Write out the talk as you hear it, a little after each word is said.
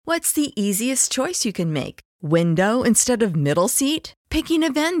What's the easiest choice you can make? Window instead of middle seat? Picking a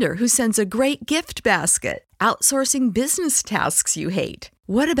vendor who sends a great gift basket? Outsourcing business tasks you hate?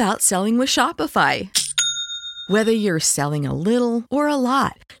 What about selling with Shopify? Whether you're selling a little or a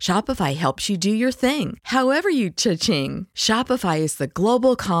lot, Shopify helps you do your thing, however you cha-ching. Shopify is the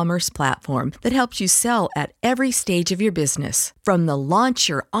global commerce platform that helps you sell at every stage of your business. From the launch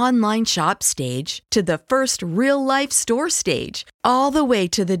your online shop stage to the first real-life store stage, all the way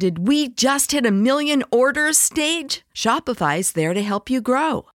to the did we just hit a million orders stage. Shopify's there to help you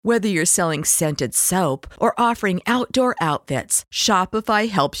grow. Whether you're selling scented soap or offering outdoor outfits, Shopify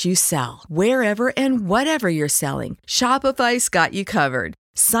helps you sell. Wherever and whatever you're selling, Shopify's got you covered.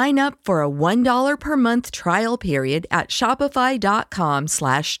 Sign up for a $1 per month trial period at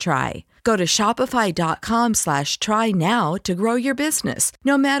shopify.com/try. Go to shopify.com/try now to grow your business,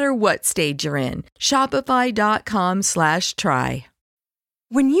 no matter what stage you're in. Shopify.com/try.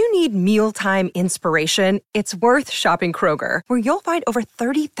 When you need mealtime inspiration, it's worth shopping Kroger, where you'll find over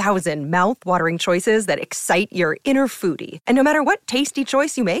 30,000 mouth-watering choices that excite your inner foodie. And no matter what tasty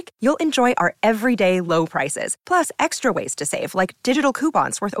choice you make, you'll enjoy our everyday low prices, plus extra ways to save, like digital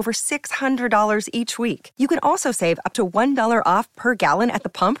coupons worth over $600 each week. You can also save up to $1 off per gallon at the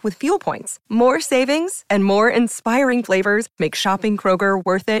pump with fuel points. More savings and more inspiring flavors make shopping Kroger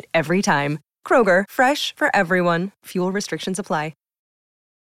worth it every time. Kroger, fresh for everyone. Fuel restrictions apply.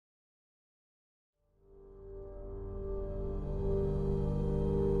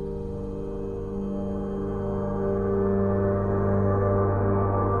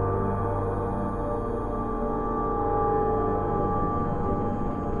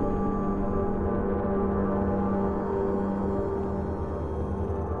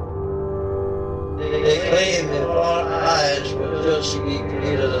 They claim that our eyes will just be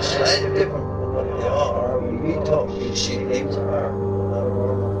created a slightly different from what they are. We talk these see things are not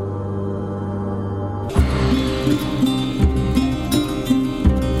normal.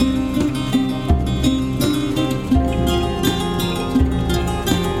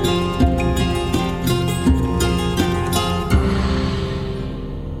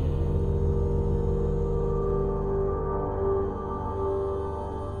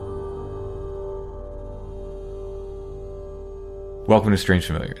 Welcome to Strange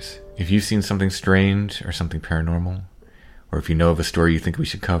Familiars. If you've seen something strange or something paranormal, or if you know of a story you think we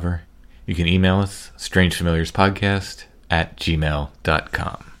should cover, you can email us,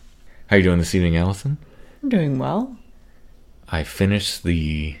 strangefamiliarspodcast@gmail.com. How are you doing this evening, Allison? I'm doing well. I finished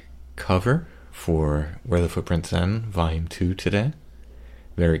the cover for Where the Footprints End, Volume 2 today.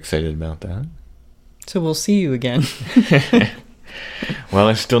 Very excited about that. So we'll see you again. Well,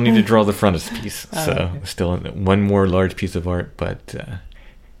 I still need to draw the frontispiece, so okay. Still one more large piece of art, but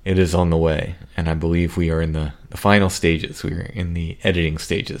it is on the way, and I believe we are in the final stages. We are in the editing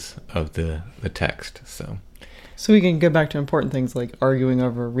stages of the text, so we can get back to important things like arguing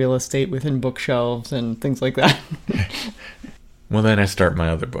over real estate within bookshelves and things like that. Well, then I start my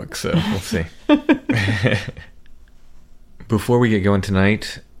other book, so we'll see. Before we get going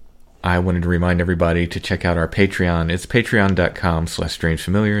tonight, I wanted to remind everybody to check out our Patreon. It's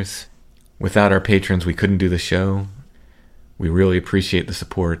patreon.com/strangefamiliars. Without our patrons, we couldn't do the show. We really appreciate the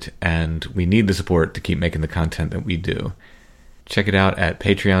support, and we need the support to keep making the content that we do. Check it out at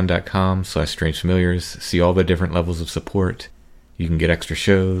patreon.com/strangefamiliars. See all the different levels of support. You can get extra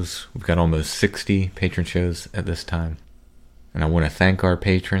shows. We've got almost 60 patron shows at this time. And I want to thank our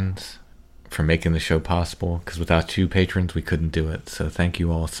patrons for making the show possible, because without you patrons, we couldn't do it. So thank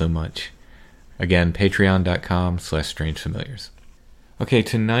you all so much. Again, patreon.com/strangefamiliars. Okay,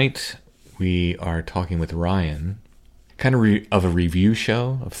 tonight we are talking with Ryan, kind of a review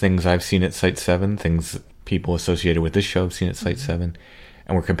show of things I've seen at Site 7, things people associated with this show have seen at Site 7,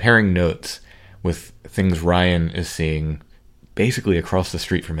 and we're comparing notes with things Ryan is seeing basically across the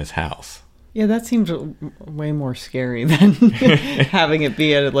street from his house. Yeah, that seems way more scary than having it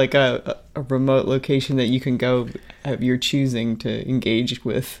be at like a remote location that you can go of your choosing to engage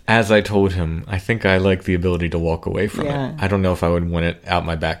with. As I told him, I think I like the ability to walk away from it. I don't know if I would want it out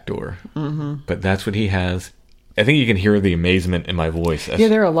my back door. Mm-hmm. But that's what he has. I think you can hear the amazement in my voice. Yeah,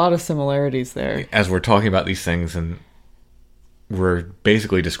 there are a lot of similarities there. As we're talking about these things, and we're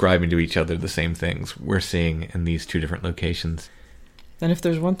basically describing to each other the same things we're seeing in these two different locations. And if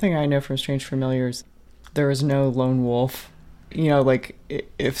there's one thing I know from Strange Familiars, there is no lone wolf. You know, like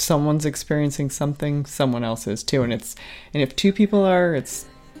if someone's experiencing something, someone else is too, and if two people are, it's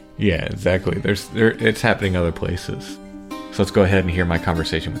yeah, exactly. It's happening other places. So let's go ahead and hear my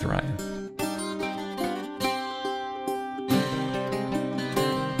conversation with Ryan.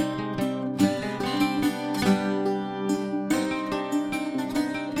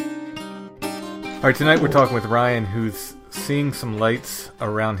 All right, tonight we're talking with Ryan, who's seeing some lights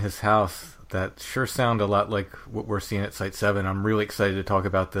around his house that sure sound a lot like what we're seeing at Site 7. I'm really excited to talk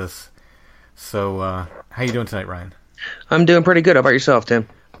about this. So, how you doing tonight, Ryan? I'm doing pretty good. How about yourself, Tim?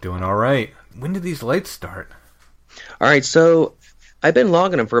 Doing all right. When did these lights start? All right, so I've been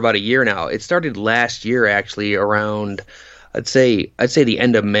logging them for about a year now. It started last year, actually, around I'd say the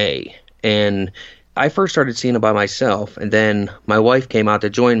end of May, and I first started seeing them by myself, and then my wife came out to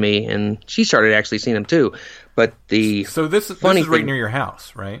join me, and she started actually seeing them too. But so this is right near your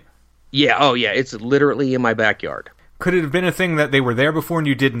house, right? Yeah. Oh, yeah. It's literally in my backyard. Could it have been a thing that they were there before and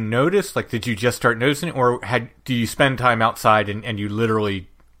you didn't notice? Like, did you just start noticing it, or do you spend time outside and you literally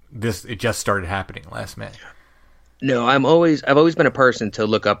it just started happening last May? No, I've always been a person to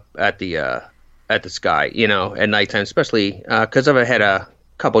look up at the sky, at nighttime, especially because I've had a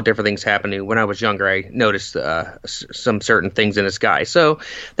couple different things happening. When I was younger, I noticed some certain things in the sky, so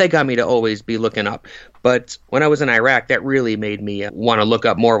that got me to always be looking up. But when I was in Iraq, that really made me want to look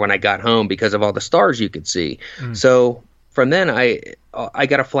up more when I got home because of all the stars you could see. So from then, I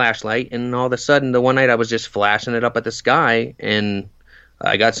got a flashlight, and all of a sudden, the one night I was just flashing it up at the sky, and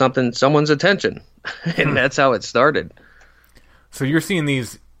I got someone's attention, and that's how it started. So you're seeing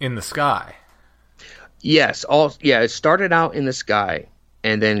these in the sky? Yes. It started out in the sky,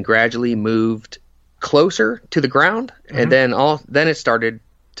 and then gradually moved closer to the ground, and then it started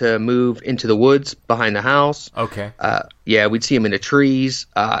to move into the woods behind the house. Okay. We'd see them in the trees,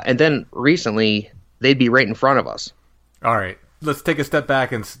 and then recently they'd be right in front of us. All right, let's take a step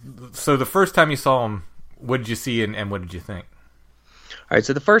back. And so the first time you saw them, what did you see, and what did you think? All right,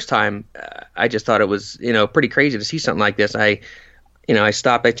 so the first time, I just thought it was pretty crazy to see something like this. I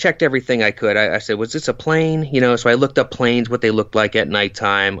stopped. I checked everything I could. I said, was this a plane? So I looked up planes, what they looked like at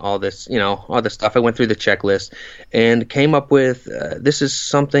nighttime, all this stuff. I went through the checklist and came up with this is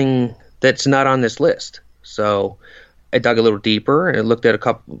something that's not on this list. So I dug a little deeper and looked at a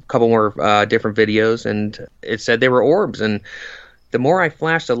couple more different videos, and it said they were orbs. And the more I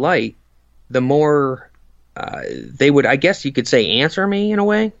flashed the light, the more they would, I guess you could say, answer me in a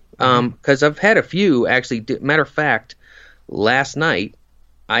way. Because I've had a few, actually. Matter of fact, last night,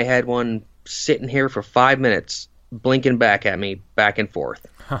 I had one sitting here for 5 minutes, blinking back at me, back and forth.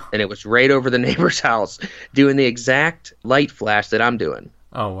 And it was right over the neighbor's house, doing the exact light flash that I'm doing.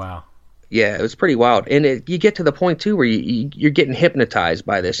 Oh, wow. Yeah, it was pretty wild. And you get to the point, too, where you're getting hypnotized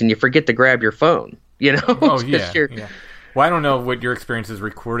by this, and you forget to grab your phone, Oh, yeah. Well, I don't know what your experience is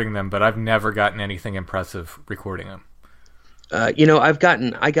recording them, but I've never gotten anything impressive recording them. I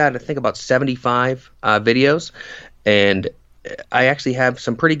got, I think, about 75 videos, and I actually have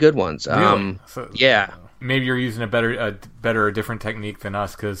some pretty good ones. Really? Yeah. Maybe you're using a different technique than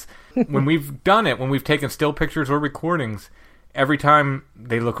us, because when we've done it, when we've taken still pictures or recordings, every time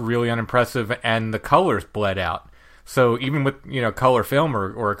they look really unimpressive and the colors bled out. So even with color film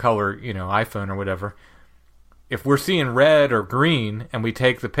or a color iPhone or whatever, if we're seeing red or green and we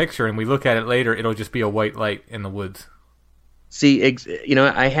take the picture and we look at it later, it'll just be a white light in the woods. See,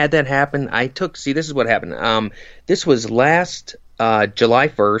 I had that happen. This is what happened. This was last July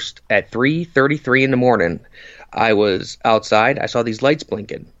 1st at 3:33 in the morning. I was outside. I saw these lights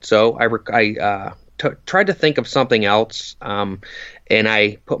blinking. So I tried to think of something else, and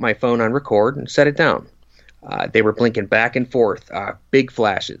I put my phone on record and set it down. They were blinking back and forth, big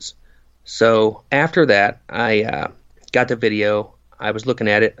flashes. So after that, I got the video. I was looking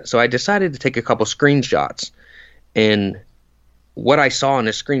at it. So I decided to take a couple screenshots, and what I saw in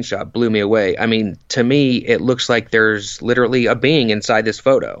this screenshot blew me away. I mean, to me, it looks like there's literally a being inside this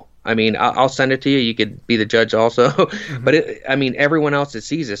photo. I mean, I'll send it to you. You could be the judge also. Mm-hmm. But everyone else that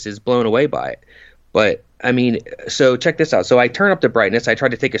sees this is blown away by it. But I mean, so check this out. So I turn up the brightness. I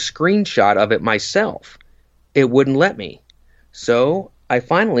tried to take a screenshot of it myself. It wouldn't let me. So I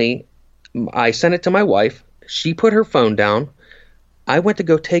sent it to my wife. She put her phone down. I went to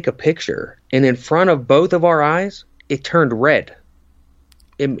go take a picture, and in front of both of our eyes, it turned red.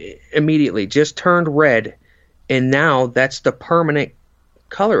 Immediately, just turned red, and now that's the permanent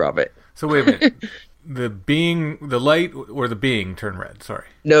color of it. So wait a minute. The light or the being turned red? Sorry.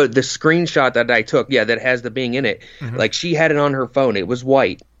 No, the screenshot that I took, that has the being in it. Mm-hmm. Like, she had it on her phone. It was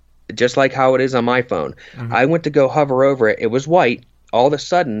white, just like how it is on my phone. Mm-hmm. I went to go hover over it. It was white. All of a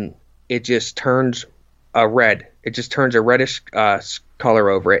sudden, it just turns red. It just turns a reddish color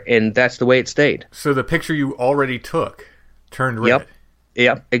over it, and that's the way it stayed. So the picture you already took turned red?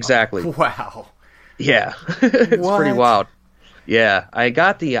 Yep, exactly. Oh, wow. Yeah, it's pretty wild. Yeah, I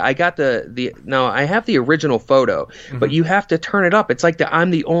have the original photo, but you have to turn it up. It's like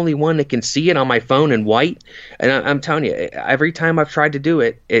I'm the only one that can see it on my phone in white. And I'm telling you, every time I've tried to do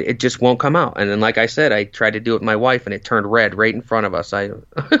it, it just won't come out. And then, like I said, I tried to do it with my wife, and it turned red right in front of us. We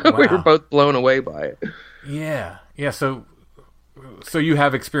were both blown away by it. Yeah. Yeah. So you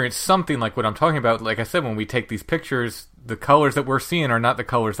have experienced something like what I'm talking about. Like I said, when we take these pictures, the colors that we're seeing are not the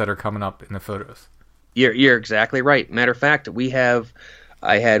colors that are coming up in the photos. You're exactly right. Matter of fact, I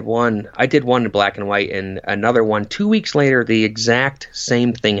did one in black and white, and another one 2 weeks later. The exact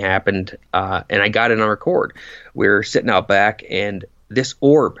same thing happened, and I got it on record. We were sitting out back, and this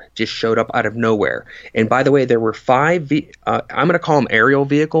orb just showed up out of nowhere. And by the way, there were 5. I'm going to call them aerial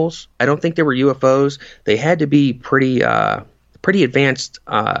vehicles. I don't think they were UFOs. They had to be pretty advanced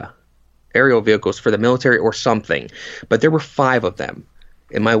aerial vehicles for the military or something. But there were 5 of them.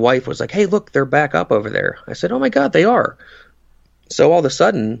 And my wife was like, "Hey, look, they're back up over there." I said, "Oh my God, they are." So all of a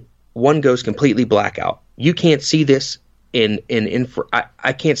sudden, one goes completely blackout. You can't see this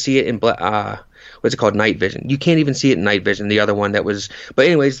I can't see it in what's it called, night vision. You can't even see it in night vision. The other one but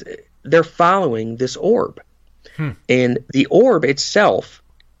anyways, they're following this orb, and the orb itself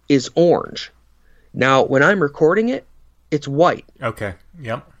is orange. Now, when I'm recording it, it's white. Okay.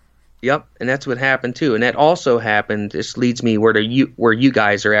 Yep, and that's what happened too. And that also happened. This leads me where you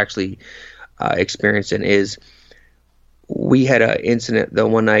guys are actually experiencing is. We had an incident the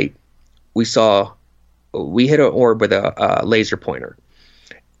one night. We hit an orb with a laser pointer.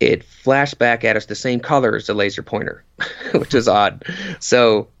 It flashed back at us the same color as the laser pointer, which is odd.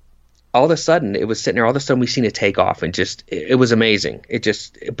 So all of a sudden, it was sitting there. All of a sudden, we seen it take off, and it was amazing.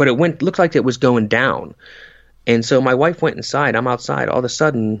 But it looked like it was going down. And so my wife went inside. I'm outside. All of a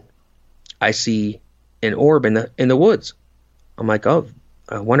sudden, I see an orb in the woods. I'm like, oh,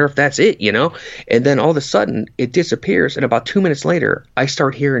 I wonder if that's it, And then all of a sudden, it disappears. And about 2 minutes later, I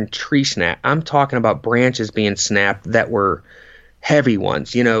start hearing tree snap. I'm talking about branches being snapped that were heavy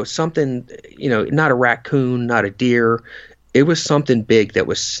ones, something, not a raccoon, not a deer. It was something big that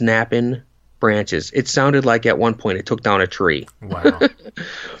was snapping branches. It sounded like at one point it took down a tree. Wow.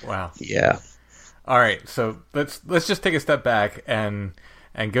 Wow. Yeah. All right. So let's just take a step back and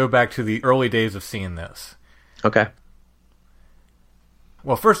go back to the early days of seeing this. Okay.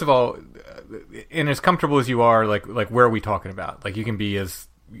 Well, first of all, and as comfortable as you are, like where are we talking about? Like, you can be as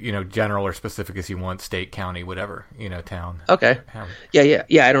general or specific as you want, state, county, whatever, town. Okay.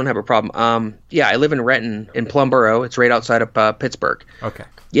 Yeah. I don't have a problem. I live in Renton in Plum Borough. It's right outside of Pittsburgh. Okay.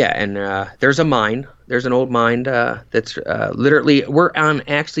 Yeah, and there's a mine. There's an old mine that's literally we're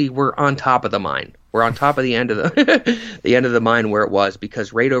on top of the mine. We're on top of the end of the end of the mine where it was,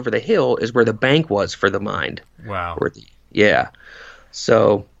 because right over the hill is where the bank was for the mine. Wow.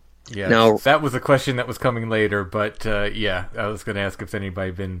 So, yeah, now that was a question that was coming later, but I was going to ask if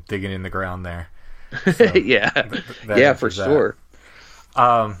anybody been digging in the ground there. So, for sure.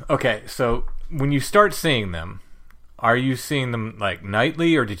 Okay, so when you start seeing them, are you seeing them like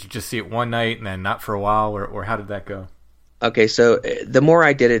nightly, or did you just see it one night and then not for a while, or how did that go? Okay, so the more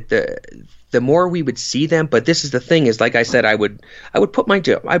I did it, the more we would see them. But this is the thing: is like I said, I would put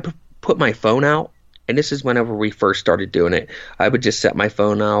my phone out. And this is whenever we first started doing it. I would just set my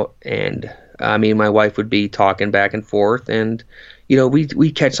phone out, and me and my wife would be talking back and forth, and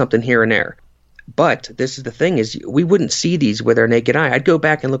we catch something here and there. But this is the thing: is we wouldn't see these with our naked eye. I'd go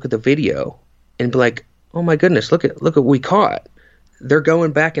back and look at the video and be like, "Oh my goodness, look at what we caught. They're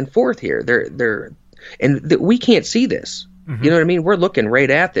going back and forth here. We can't see this. Mm-hmm. You know what I mean? We're looking right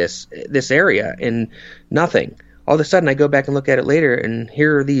at this area and nothing. All of a sudden, I go back and look at it later, and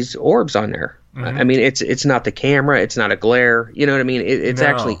here are these orbs on there. Mm-hmm. I mean, it's not the camera, it's not a glare. You know what I mean? It's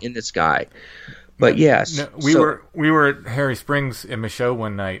actually in the sky. But yes, we were at Harry Springs in Michaud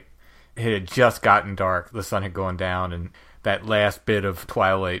one night. It had just gotten dark. The sun had gone down, and that last bit of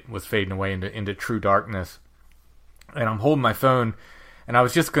twilight was fading away into true darkness. And I'm holding my phone, and I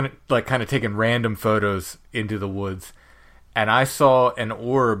was just gonna kind of taking random photos into the woods, and I saw an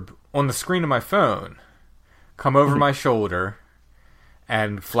orb on the screen of my phone come over my shoulder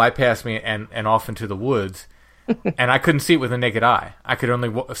and fly past me and off into the woods. And I couldn't see it with the naked eye. I could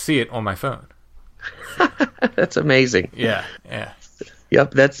only see it on my phone. That's amazing. Yeah.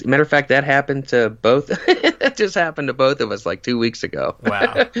 Yep. Matter of fact, that happened to both. That just happened to both of us like 2 weeks ago.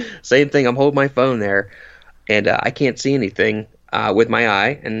 Wow. Same thing. I'm holding my phone there, and I can't see anything with my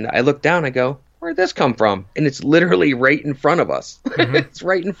eye. And I look down. I go, "Where'd this come from?" And it's literally right in front of us. Mm-hmm. It's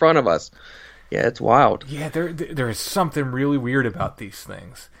right in front of us. Yeah, it's wild. Yeah, there is something really weird about these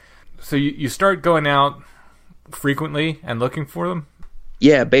things. So you start going out frequently and looking for them?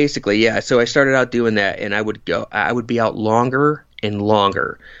 Yeah, basically, yeah. So I started out doing that, and I would be out longer and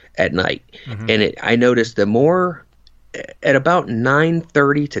longer at night. And I noticed at about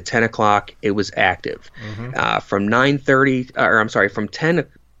 9:30 to 10 o'clock, it was active. From 9:30, or I'm sorry, from 10,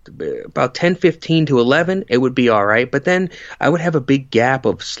 about 10:15 to 11, it would be all right. But then I would have a big gap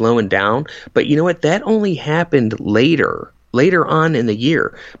of slowing down. But you know what? That only happened later on in the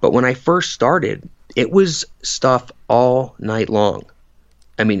year. But when I first started, it was stuff all night long.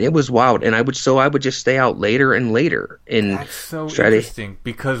 I mean, it was wild, and I would just stay out later and later. And that's so interesting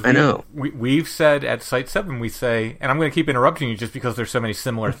because I know we've said at Site 7, we say, and I'm going to keep interrupting you just because there's so many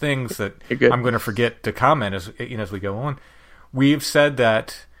similar things that I'm going to forget to comment as we go on. We've said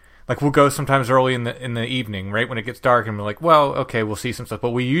that, like, we'll go sometimes early in the evening, right when it gets dark, and we're like, well, okay, we'll see some stuff,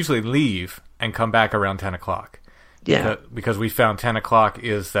 but we usually leave and come back around 10 o'clock. Yeah, because we found 10 o'clock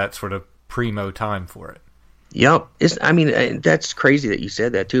is that sort of primo time for it. Yep. That's crazy that you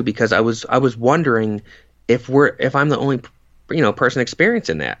said that too, because I was wondering if I'm the only person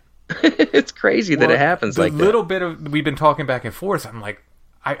experiencing that. It's crazy that it happens like that. The little bit of we've been talking back and forth, I'm like,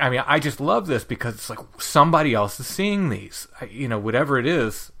 I just love this because it's like somebody else is seeing these. Whatever it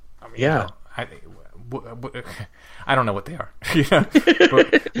is. Yeah. I don't know what they are.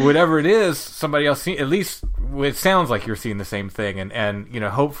 But whatever it is, somebody else at least it sounds like you're seeing the same thing, and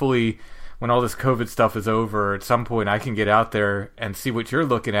hopefully, when all this COVID stuff is over, at some point I can get out there and see what you're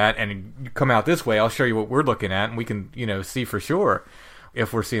looking at, and you come out this way, I'll show you what we're looking at, and we can, see for sure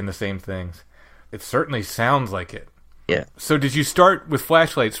if we're seeing the same things. It certainly sounds like it. Yeah. So did you start with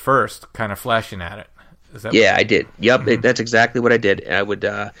flashlights first, kind of flashing at it? Is that I did. Yep, that's exactly what I did. I would,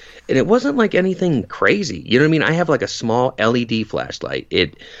 and it wasn't like anything crazy. You know what I mean? I have like a small LED flashlight.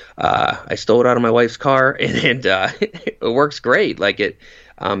 I stole it out of my wife's car, and it works great. Like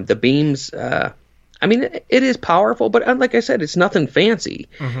the beams, it is powerful, but like I said, it's nothing fancy.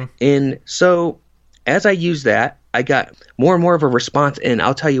 And so as I used that, I got more and more of a response. And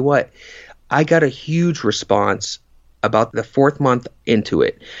I'll tell you what, I got a huge response about the 4th month into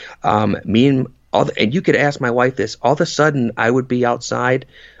it. And you could ask my wife this, all of a sudden I would be outside,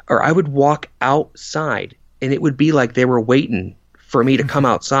 or I would walk outside, and it would be like they were waiting for me to come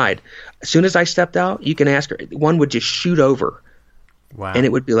outside. As soon as I stepped out, you can ask her, one would just shoot over. Wow. And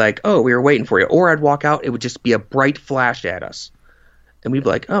it would be like, oh, we were waiting for you. Or I'd walk out, it would just be a bright flash at us. And we'd be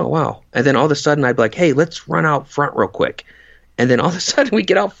like, oh, wow. And then all of a sudden I'd be like, hey, let's run out front real quick. And then all of a sudden we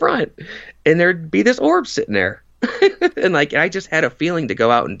get out front, and there'd be this orb sitting there. And like, I just had a feeling to go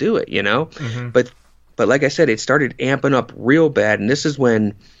out and do it, But like I said, it started amping up real bad. And this is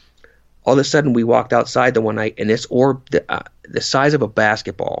when all of a sudden we walked outside the one night, and this orb, the size of a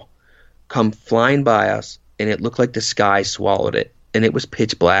basketball, come flying by us, and it looked like the sky swallowed it. And it was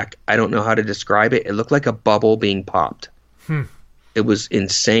pitch black. I don't know how to describe it. It looked like a bubble being popped. It was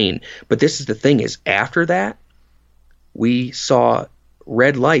insane. But this is the thing, is after that, we saw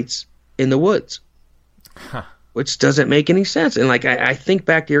red lights in the woods, which doesn't make any sense. And like, I think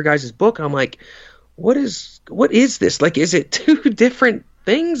back to your guys' book, I'm like, what is this? Like, is it 2 different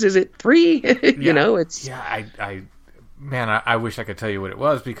things? Is it 3? It's... Yeah, I wish I could tell you what it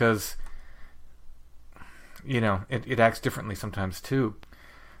was, because... it acts differently sometimes too.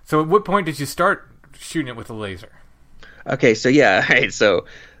 So at what point did you start shooting it with a laser? Okay, so yeah, right, so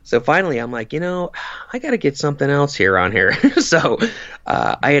finally I'm like, I got to get something else on here. So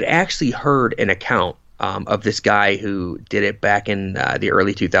I had actually heard an account of this guy who did it back in the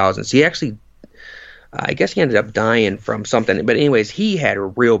early 2000s. He actually, I guess he ended up dying from something. But anyways, he had a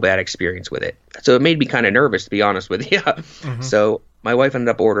real bad experience with it. So it made me kind of nervous, to be honest with you. So my wife ended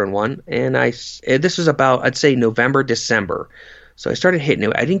up ordering one, and this was about, I'd say, November, December. So I started hitting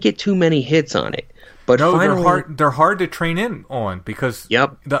it. I didn't get too many hits on it. But no, finally, they're hard to train in on, because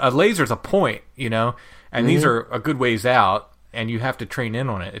a laser's a point, and these are a good ways out, and you have to train in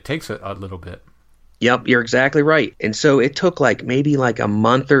on it. It takes a little bit. Yep, you're exactly right. And so it took maybe a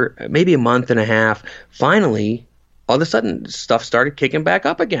month, or maybe a month and a half. Finally, all of a sudden, stuff started kicking back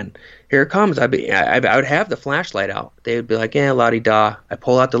up again. Here it comes. I would have the flashlight out. They would be like, yeah, la-di-da. I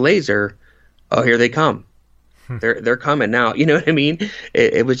pull out the laser. Oh, here they come. They're coming now. You know what I mean?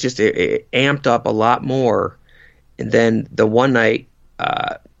 It was just, it amped up a lot more. And then the one night,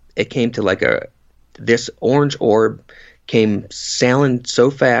 it came to this orange orb came sailing so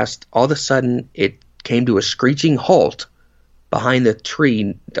fast. All of a sudden, it came to a screeching halt behind the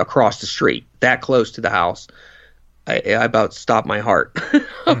tree across the street, that close to the house. I about stopped my heart.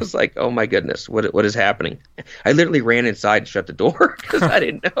 I was like, oh my goodness, what is happening? I literally ran inside and shut the door because I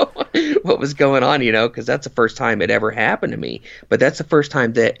didn't know what was going on, because that's the first time it ever happened to me. But that's the first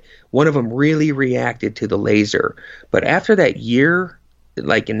time that one of them really reacted to the laser. But after that year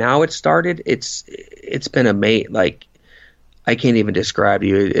like now it started. It's been amazing. Like I can't even describe to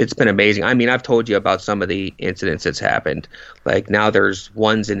you. It's been amazing. I mean, I've told you about some of the incidents that's happened. Like now there's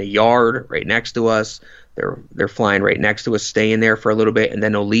ones in the yard right next to us. They're flying right next to us, staying there for a little bit, and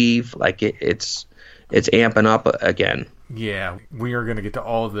then they'll leave. Like it's amping up again. Yeah, we are going to get to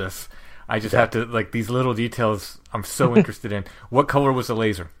all of this. I just have to, like, these little details I'm so interested in. What color was the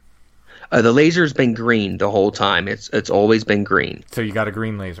laser? The laser's been green the whole time. It's always been green. So you got a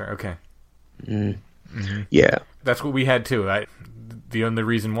green laser, okay. Yeah. That's what we had too. The only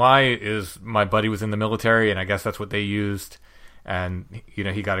reason why is my buddy was in the military, and I guess that's what they used, and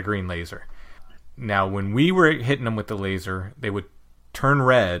he got a green laser. Now, when we were hitting them with the laser, they would turn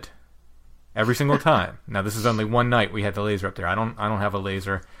red every single time. Now, this is only one night we had the laser up there. I don't have a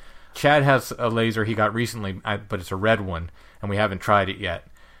laser. Chad has a laser he got recently, but it's a red one, and we haven't tried it yet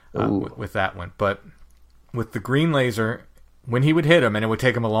with that one. But with the green laser, when he would hit him, and it would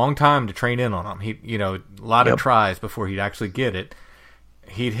take him a long time to train in on him, a lot of tries before he'd actually get it.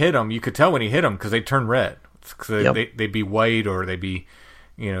 He'd hit him. You could tell when he hit him because they'd turn red. Because they'd be white or they'd be,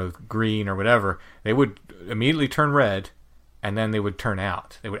 green or whatever. They would immediately turn red, and then they would turn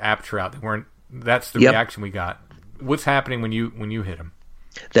out. They would aperture out. They weren't. That's the reaction we got. What's happening when you hit them?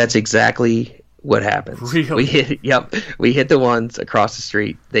 That's exactly what happens. Really? We hit the ones across the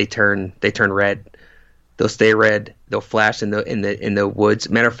street. They turn red. They'll stay red. They'll flash in the woods.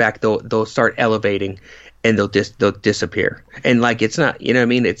 Matter of fact, they'll start elevating, and they'll disappear. And like it's not, you know what I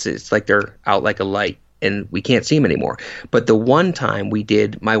mean? It's like they're out like a light, and we can't see them anymore. But the one time we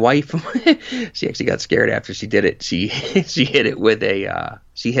did, my wife, she actually got scared after she did it. She hit it with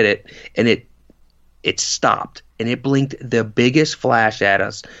she hit it, and it stopped, and it blinked the biggest flash at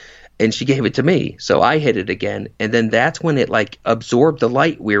us, and she gave it to me. So I hit it again, and then that's when it like absorbed the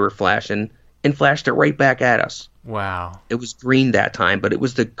light we were flashing and flashed it right back at us. Wow. It was green that time, but it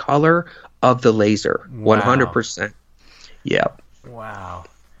was the color of the laser. 100%. Yeah. Wow.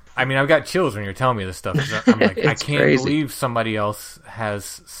 I mean, I've got chills when you're telling me this stuff. I'm like, I can't believe somebody else has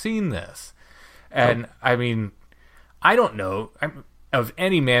seen this. And I mean, I don't know of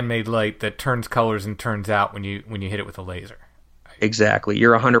any man-made light that turns colors and turns out when you hit it with a laser. Exactly.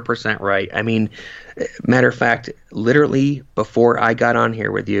 You're 100% right. I mean, matter of fact, literally before I got on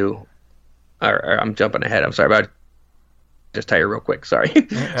here with you, or I'm jumping ahead. I'm sorry about. Just tell you real quick. Sorry.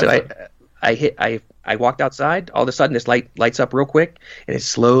 So I walked outside. All of a sudden, this lights up real quick, and it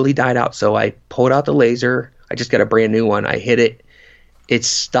slowly died out. So I pulled out the laser. I just got a brand new one. I hit it. It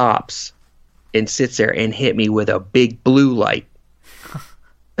stops and sits there and hit me with a big blue light.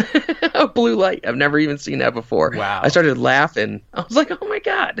 A blue light. I've never even seen that before. Wow. I started laughing. I was like, oh my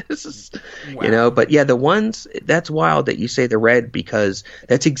God, this is, but yeah, the ones, that's wild that you say the red, because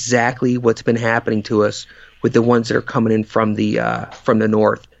that's exactly what's been happening to us with the ones that are coming in from the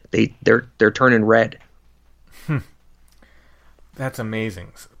north. They're turning red. That's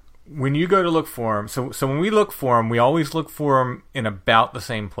amazing. When you go to look for them, so when we look for them, we always look for them in about the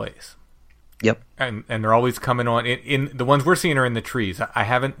same place. Yep. And they're always coming on. In the ones we're seeing are in the trees. I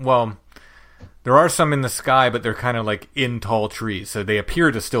haven't, there are some in the sky, but they're kind of like in tall trees. So they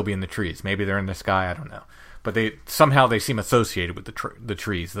appear to still be in the trees. Maybe they're in the sky, I don't know. But they seem associated with the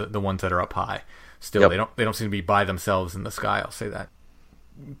trees, the ones that are up high. Still, they don't seem to be by themselves in the sky, I'll say that.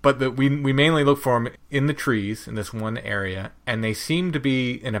 But we mainly look for them in the trees in this one area, and they seem to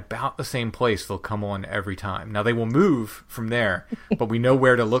be in about the same place they'll come on every time. Now, they will move from there, but we know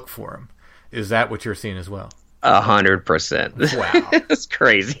where to look for them. Is that what you're seeing as well? 100%. Wow. That's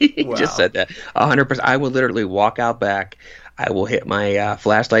crazy. You Wow. just said that. 100%. I will literally walk out back. I will hit my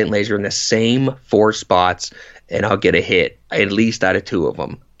flashlight and laser in the same 4 spots, and I'll get a hit, at least out of 2 of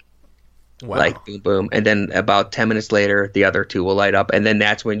them. Wow. Like boom, boom. And then about 10 minutes later, the other 2 will light up. And then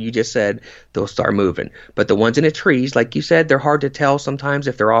that's when you just said they'll start moving. But the ones in the trees, like you said, they're hard to tell sometimes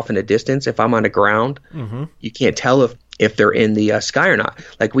if they're off in the distance. If I'm on the ground, you can't tell if they're in the sky or not.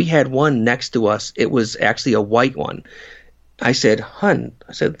 Like we had one next to us. It was actually a white one. I said, "Hun,"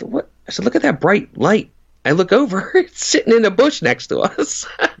 I said, "What?" I said, "Look at that bright light." I look over, it's sitting in a bush next to us.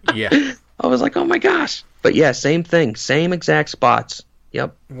 Yeah. I was like, oh my gosh. But yeah, same thing. Same exact spots.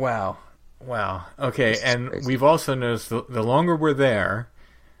 Yep. Wow. Okay, and crazy. We've also noticed the longer we're there,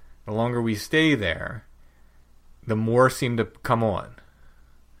 the longer we stay there, the more seem to come on.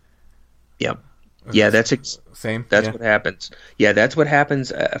 Yep. Yeah, that's same. That's what happens. Yeah, that's what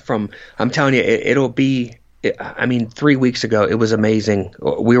happens I'm telling you, it'll be, 3 weeks ago, it was amazing.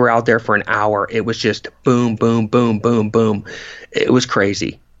 We were out there for an hour. It was just boom, boom, boom, boom, boom. It was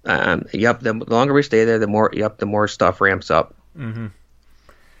crazy. The longer we stay there, the more stuff ramps up. Mm-hmm.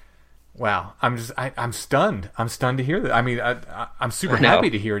 Wow, I'm stunned. I'm stunned to hear that. I mean, I'm super happy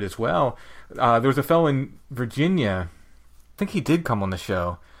to hear it as well. There was a fellow in Virginia, I think he did come on the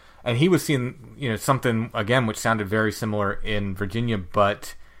show, and he was seeing something again which sounded very similar in Virginia,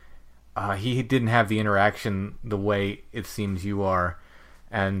 but he didn't have the interaction the way it seems you are,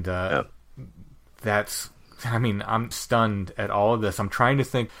 and that's. I mean, I'm stunned at all of this. I'm trying to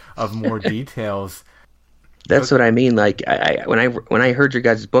think of more details. That's what I mean. Like when I heard your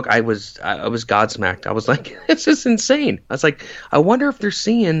guys' book, I was godsmacked. I was like, this is insane. I was like, I wonder if they're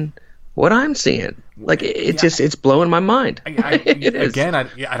seeing what I'm seeing. Like it's blowing my mind. Again,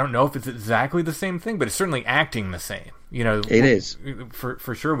 I don't know if it's exactly the same thing, but it's certainly acting the same. It is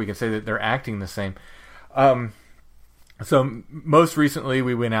for sure. We can say that they're acting the same. So most recently,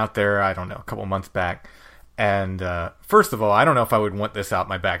 we went out there. I don't know, a couple months back. And first of all, I don't know if I would want this out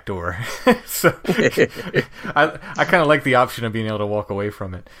my back door. So I kind of like the option of being able to walk away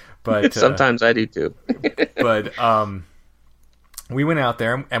from it. But sometimes I do too. But we went out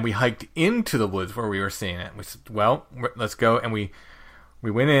there and we hiked into the woods where we were seeing it. We said, well, let's go. And we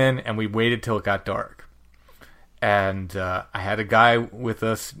went in and we waited till it got dark. And I had a guy with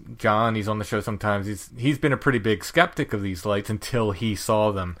us, John. He's on the show sometimes. He's been a pretty big skeptic of these lights until he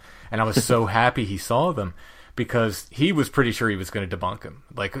saw them. And I was so happy he saw them because he was pretty sure he was going to debunk them.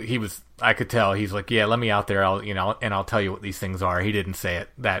 Like I could tell. He's like, yeah, let me out there. I'll tell you what these things are. He didn't say it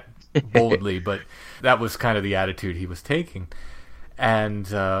that boldly, but that was kind of the attitude he was taking. And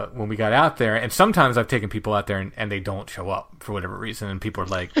when we got out there, and sometimes I've taken people out there and they don't show up for whatever reason. And people are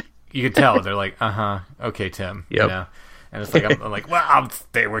like, you could tell. They're like, okay, Tim. Yep. And it's like, I'm like, well,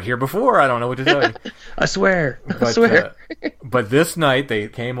 they were here before. I don't know what to tell you. I swear. But this night they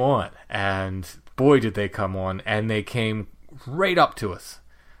came on, and boy, did they come on. And they came right up to us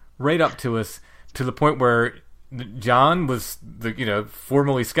to the point where John was,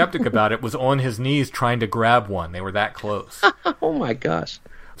 formerly skeptic about it, was on his knees trying to grab one. They were that close. Oh, my gosh.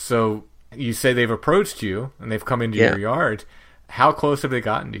 So you say they've approached you, and they've come into your yard. How close have they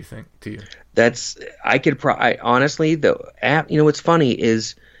gotten, do you think, to you? Honestly, what's funny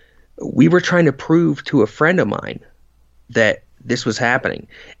is we were trying to prove to a friend of mine that this was happening.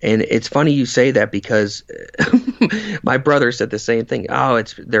 And it's funny you say that because my brother said the same thing. Oh,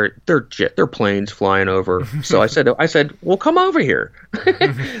 they're planes flying over. So I said, well, come over here.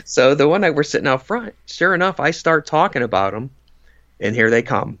 So the one night we're sitting out front, sure enough, I start talking about them, and here they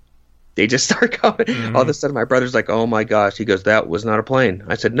come. They just start coming. Mm-hmm. All of a sudden, my brother's like, oh, my gosh. He goes, that was not a plane.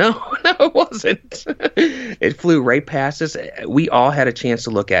 I said, no, it wasn't. It flew right past us. We all had a chance to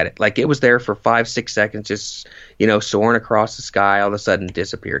look at it. Like, it was there for 5-6 seconds, just, soaring across the sky. All of a sudden,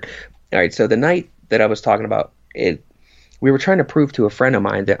 disappeared. All right, so the night that I was talking about, we were trying to prove to a friend of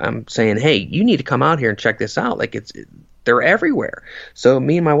mine that I'm saying, hey, you need to come out here and check this out. Like, they're everywhere. So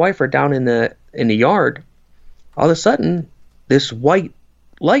me and my wife are down in the yard. All of a sudden, this white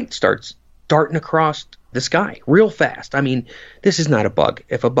light starts darting across the sky real fast. I mean, this is not a bug.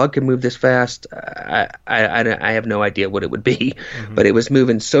 If a bug can move this fast, I have no idea what it would be. Mm-hmm. But it was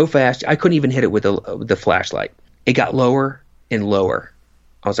moving so fast, I couldn't even hit it with the flashlight. It got lower and lower.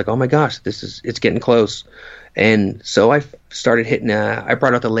 I was like, oh my gosh, it's getting close. And so I started hitting. I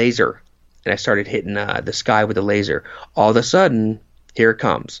brought out the laser and I started hitting the sky with the laser. All of a sudden, here it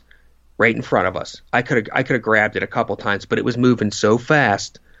comes. Right in front of us. I could have grabbed it a couple times, but it was moving so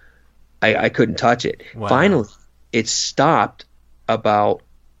fast, I couldn't touch it. Wow. Finally, it stopped about,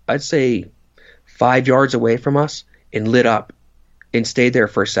 I'd say, 5 yards away from us and lit up and stayed there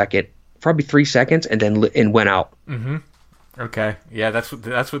for a second, probably 3 seconds, and then went out. Mm-hmm. Okay, yeah, that's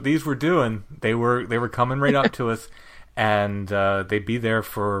what these were doing. They were coming right up to us, and they'd be there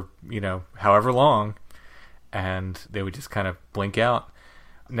for however long, and they would just kind of blink out.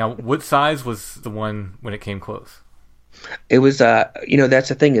 Now, what size was the one when it came close? It was, that's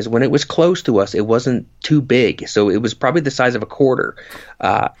the thing is when it was close to us, it wasn't too big. So it was probably the size of a quarter.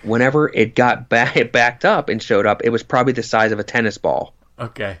 Whenever it got backed up and showed up, it was probably the size of a tennis ball.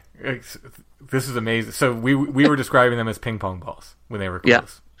 Okay. This is amazing. So we were describing them as ping pong balls when they were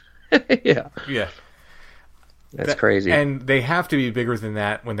close. Yeah. Yeah. That's crazy. And they have to be bigger than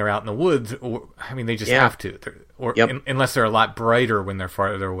that when they're out in the woods. They just have to. Unless they're a lot brighter when they're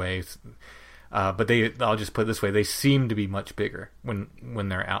farther away. But I'll just put it this way, they seem to be much bigger when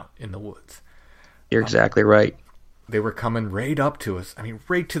they're out in the woods. You're exactly right. They were coming right up to us. I mean,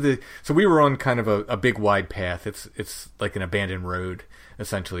 right to so we were on kind of a big wide path. It's like an abandoned road,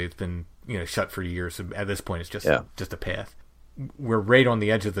 essentially. It's been, shut for years. At this point, it's just a path. We're right on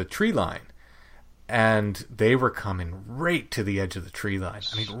the edge of the tree line. And they were coming right to the edge of the tree line.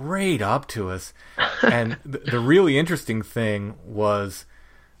 Right up to us. And the really interesting thing was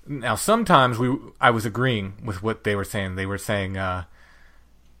Now, sometimes I was agreeing with what they were saying. They were saying,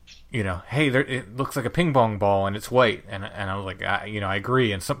 hey, it looks like a ping pong ball and it's white, and I was like, I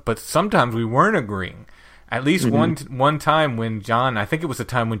agree. But sometimes we weren't agreeing. At least one time when John, I think it was the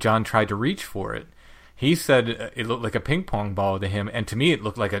time when John tried to reach for it, he said it looked like a ping pong ball to him, and to me it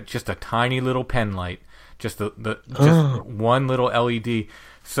looked like just a tiny little pen light, just one little LED.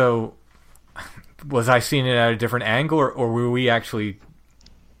 So, was I seeing it at a different angle, or were we actually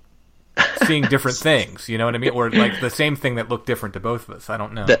seeing different things? You know what I mean? Or like the same thing that looked different to both of us? I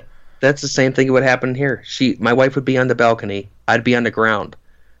don't know. That's the same thing that would happen here. My wife would be on the balcony. I'd be on the ground.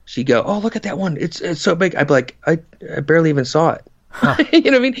 She'd go, "Oh, look at that one! It's so big." I'd be like, "I barely even saw it." Huh. You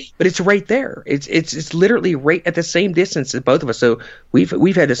know what I mean? But it's right there. It's literally right at the same distance as both of us. So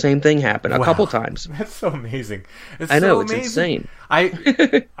we've had the same thing happen a couple times. That's so amazing. I know, it's insane.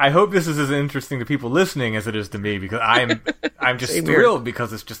 I hope this is as interesting to people listening as it is to me, because I'm just thrilled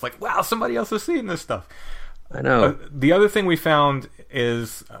because it's just like, wow, somebody else is seeing this stuff. I know. The other thing we found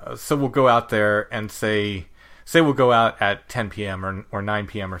is, so we'll go out there and say we'll go out at 10 p.m. or 9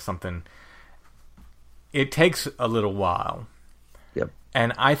 p.m. or something. It takes a little while. Yep.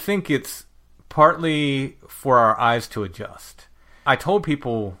 And I think it's partly for our eyes to adjust. I told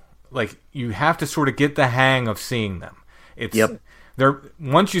people, like, you have to sort of get the hang of seeing them.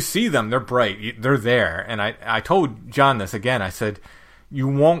 Once you see them, they're bright. They're there. And I told John this again. I said, you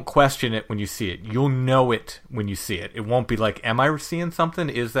won't question it when you see it. You'll know it when you see it. It won't be like, am I seeing something?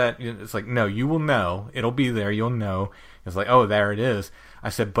 Is that... It's like, no, you will know. It'll be there. You'll know. It's like, oh, there it is. I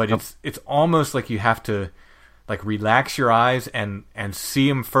said, but it's almost like you have to, like, relax your eyes and see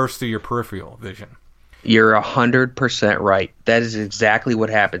them first through your peripheral vision. You're 100% right. That is exactly what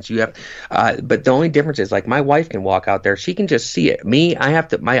happens. You have, but the only difference is, like, my wife can walk out there; she can just see it. Me,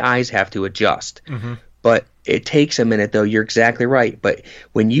 my eyes have to adjust. Mm-hmm. But it takes a minute, though. You're exactly right. But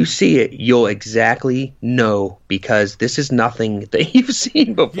when you see it, you'll exactly know, because this is nothing that you've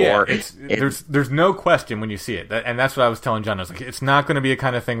seen before. Yeah, there's no question when you see it, and that's what I was telling John. I was like, it's not going to be a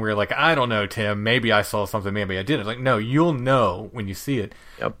kind of thing where you're like, I don't know, Tim. Maybe I saw something. Maybe I didn't. Like, no, you'll know when you see it.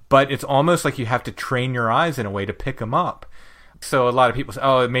 Yep. But it's almost like you have to train your eyes in a way to pick them up. So a lot of people say,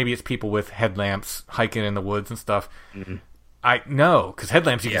 oh, maybe it's people with headlamps hiking in the woods and stuff. Mm-hmm. I know, because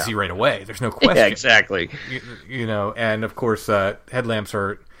headlamps you can see right away. There's no question. Yeah, exactly. You know, and of course, headlamps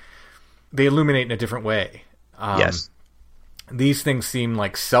they illuminate in a different way. Yes. These things seem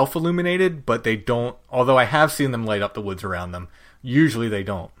like self-illuminated, but they don't. Although I have seen them light up the woods around them, usually they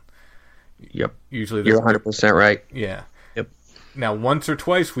don't. Yep. Usually you're 100% right. Yeah. Yep. Now, once or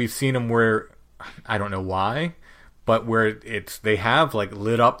twice we've seen them where, I don't know why, but where they have like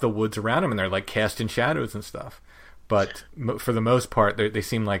lit up the woods around them and they're like casting shadows and stuff. But for the most part, they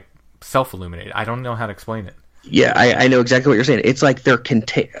seem like self-illuminated. I don't know how to explain it. Yeah, I know exactly what you're saying. It's like they're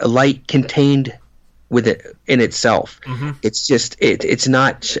light contained with it in itself. Mm-hmm. It's just it's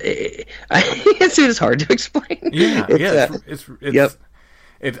not. It's hard to explain. Yeah,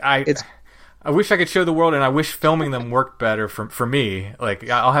 I wish I could show the world, and I wish filming them worked better for me. Like,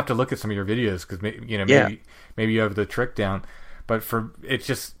 I'll have to look at some of your videos because maybe you have the trick down. But it's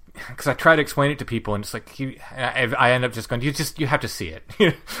just. Because I try to explain it to people, and it's like I end up just going, you have to see it.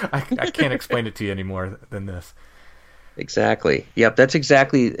 I can't explain it to you any more than this. Exactly. Yep, that's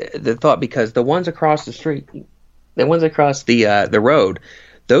exactly the thought. Because the ones across the street, the ones across the road,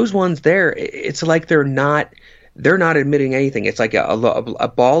 those ones there, it's like they're not emitting anything. It's like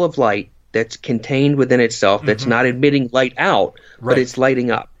a ball of light that's contained within itself. That's not emitting light out, but it's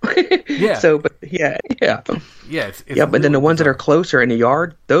lighting up. Yeah. So, but yeah. Yeah, But then the ones that are closer in the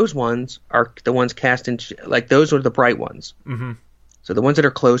yard, those ones are the ones casting, like those are the bright ones. Mm-hmm. So the ones that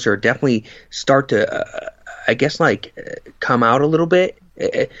are closer definitely start to, I guess, like come out a little bit.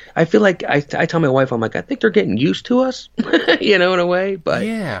 I feel like I tell my wife, I'm like, I think they're getting used to us, in a way.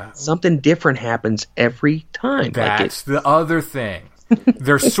 But something different happens every time. That's the other thing.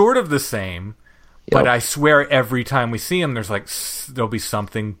 They're sort of the same, but I swear every time we see them, there'll be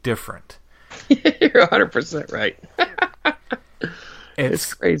something different. You're 100% right.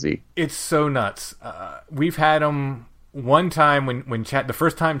 It's crazy. It's so nuts. We've had them one time when Chad, the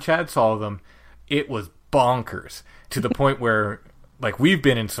first time Chad saw them, it was bonkers to the point where, like, we've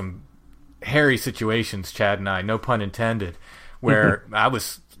been in some hairy situations, Chad and I, no pun intended, where I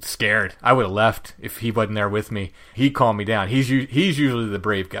was scared. I would have left if he wasn't there with me. He calmed me down. He's usually the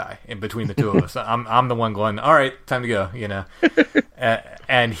brave guy in between the two of us. I'm the one going, all right, time to go.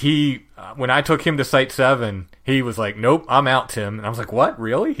 And he, when I took him to Site 7, he was like, nope, I'm out, Tim. And I was like, what,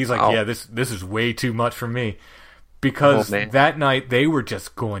 really? He's like, yeah, this is way too much for me, because that night they were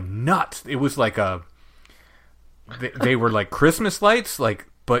just going nuts. It was like they were like Christmas lights, like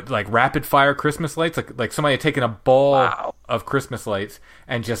but like rapid fire Christmas lights, like somebody had taken a ball Wow. of Christmas lights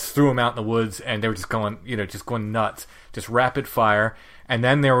and just threw them out in the woods, and they were just going, just going nuts, just rapid fire. And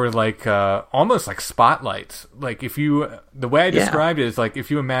then there were like almost like spotlights. Like the way I described it is like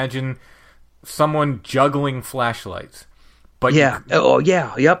if you imagine someone juggling flashlights, but yep.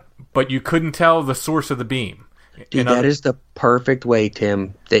 but you couldn't tell the source of the beam. Dude, that is the perfect way,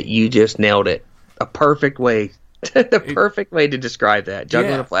 Tim, that you just nailed it. A perfect way. The perfect way to describe that.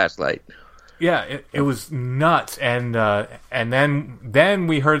 Juggling a flashlight. Yeah, it was nuts. And then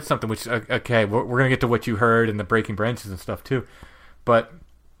we heard something, which, okay, we're going to get to what you heard and the breaking branches and stuff too. But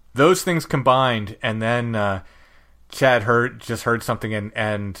those things combined, and then Chad just heard something,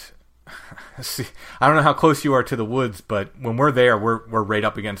 and see, I don't know how close you are to the woods, but when we're there, we're right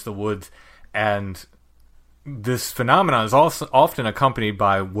up against the woods, and this phenomenon is also often accompanied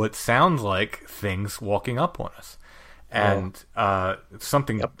by what sounds like things walking up on us. And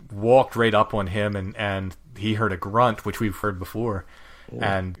something walked right up on him, and he heard a grunt, which we've heard before,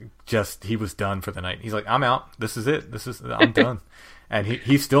 and just he was done for the night. He's like, I'm out. This is it. I'm done. And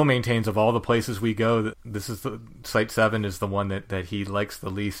he still maintains, of all the places we go, that this is Site 7 is the one that he likes the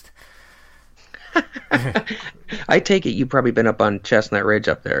least. I take it you've probably been up on Chestnut Ridge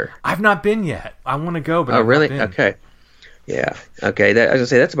up there. I've not been yet. I want to go, but I've really? not been. Okay. Yeah. Okay. As I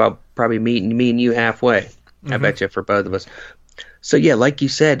say, that's about probably me and you halfway. I bet you, for both of us. So yeah, like you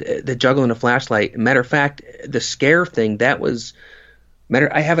said, the juggling a flashlight. Matter of fact, the scare thing,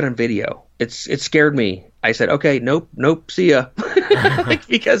 I have it on video. It scared me. I said, okay, nope, see ya,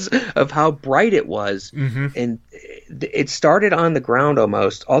 because of how bright it was, and it started on the ground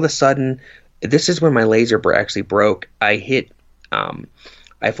almost. All of a sudden, this is when my laser actually broke. I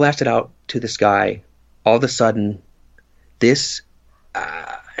flashed it out to the sky. All of a sudden, this.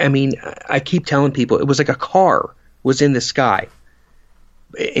 I keep telling people it was like a car was in the sky.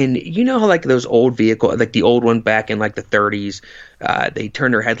 And you know how like those old vehicles, like the old one back in like the 30s, they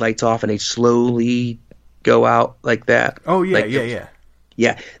turn their headlights off and they slowly go out like that. Oh, yeah, like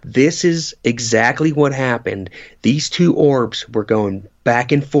Yeah, this is exactly what happened. These two orbs were going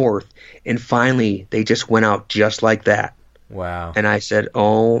back and forth, and finally they just went out just like that. Wow. And I said,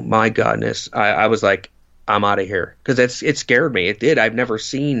 oh my goodness. I was like, I'm out of here, because it scared me. It did. I've never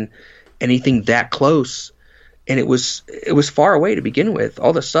seen anything that close, and it was far away to begin with. All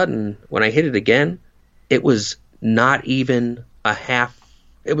of a sudden, when I hit it again, it was not even a half.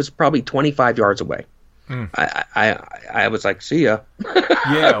 It was probably 25 yards away. I was like, see ya.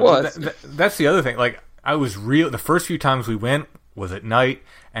 Yeah, well, that's the other thing. Like, the first few times we went was at night,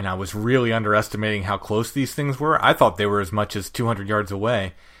 and I was really underestimating how close these things were. I thought they were as much as 200 yards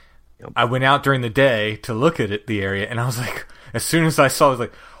away. I went out during the day to look at the area, and I was like, as soon as I saw it, I was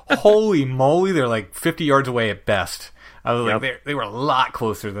like, holy moly, they're like 50 yards away at best. I was like, they were a lot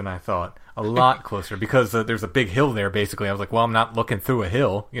closer than I thought. A lot closer, because there's a big hill there, basically. I was like, well, I'm not looking through a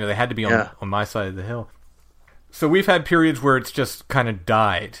hill. They had to be on my side of the hill. So we've had periods where it's just kind of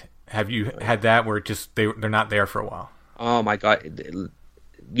died. Have you had that where it just they're not there for a while? Oh, my God.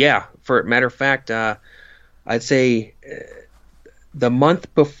 Yeah. For matter of fact, I'd say... the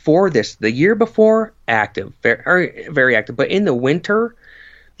month before this, the year before, active, very, very active. But in the winter,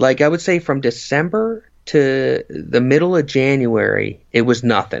 like I would say from December to the middle of January, it was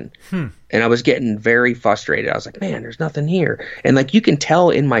nothing. And I was getting very frustrated. I was like, man, there's nothing here. And like you can tell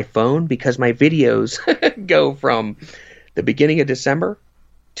in my phone, because my videos go from the beginning of December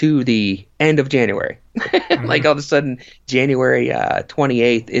to the end of January. Like all of a sudden, January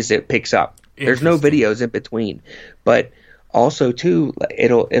 28th it picks up. There's no videos in between. But also, too,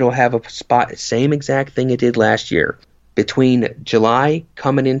 it'll have a spot, same exact thing it did last year. Between July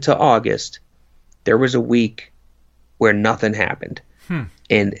coming into August, there was a week where nothing happened.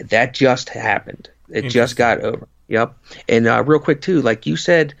 And that just happened. It just got over. Yep. And real quick, too, like you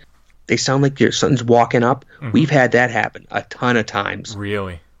said, they sound like something's walking up. We've had that happen a ton of times.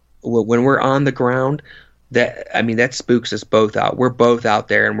 Really? When we're on the ground, that spooks us both out. We're both out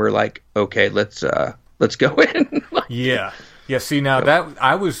there, and we're like, okay, let's go in. Yeah. See, now that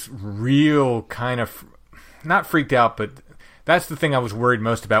I was real kind of not freaked out, but that's the thing I was worried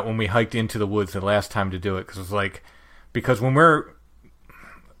most about when we hiked into the woods the last time to do it, because when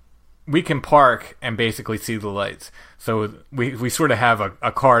we can park and basically see the lights, so we sort of have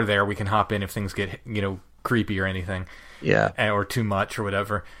a car there we can hop in if things get creepy or anything, or too much or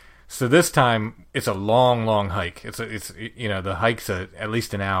whatever. So this time it's a long hike. It's the hike's at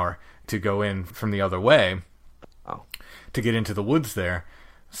least an hour to go in from the other way to get into the woods there.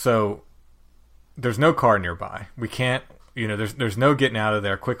 So there's no car nearby. We can't, there's no getting out of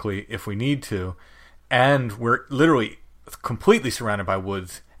there quickly if we need to. And we're literally completely surrounded by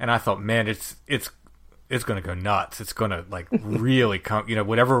woods, and I thought, man, it's going to go nuts. It's going to like really come,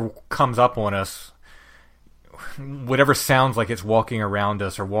 whatever comes up on us, whatever sounds like it's walking around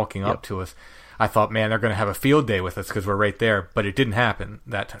us or walking up to us. I thought, man, they're going to have a field day with us because we're right there. But it didn't happen.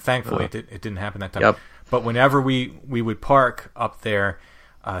 Thankfully, it didn't happen that time. Yep. But whenever we would park up there,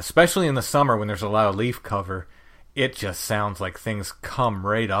 especially in the summer when there's a lot of leaf cover, it just sounds like things come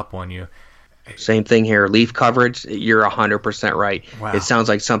right up on you. Same thing here. Leaf coverage, you're 100% right. Wow. It sounds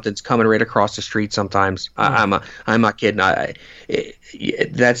like something's coming right across the street sometimes. I'm not kidding.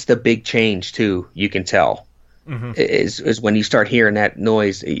 That's the big change, too, you can tell. Mm-hmm. Is when you start hearing that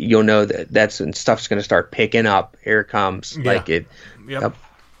noise, you'll know that's when stuff's going to start picking up. Here it comes. Yeah. Like it. Yep.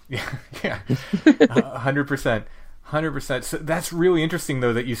 Yeah. 100%. 100%. So that's really interesting,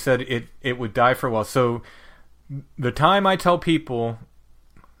 though, that you said it would die for a while. So the time I tell people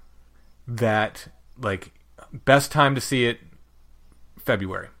that, like, best time to see it,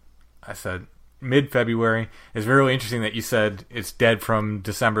 February. I said mid-February. It's really interesting that you said it's dead from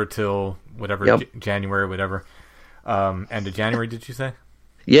December till whatever, January, whatever. End of January, did you say?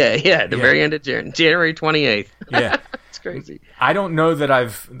 Yeah, the very end of January 28th. Yeah. It's crazy. I don't know that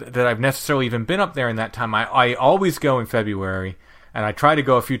I've necessarily even been up there in that time. I always go in February, and I try to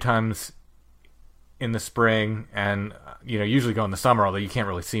go a few times in the spring, and usually go in the summer, although you can't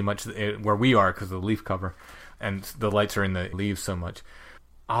really see much where we are because of the leaf cover, and the lights are in the leaves so much.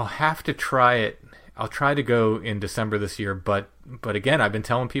 I'll have to try it. I'll try to go in December this year, but again, I've been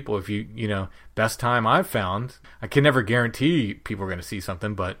telling people if best time I've found. I can never guarantee people are going to see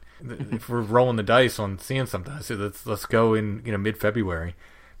something, but if we're rolling the dice on seeing something, I say let's go in mid-February,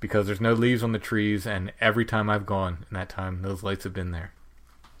 because there's no leaves on the trees, and every time I've gone in that time, those lights have been there.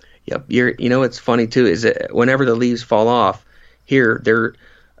 Yep. What's funny too is that whenever the leaves fall off here,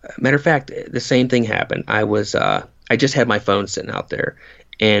 matter of fact, the same thing happened. I just had my phone sitting out there,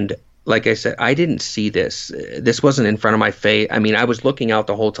 and like I said, I didn't see this. This wasn't in front of my face. I mean, I was looking out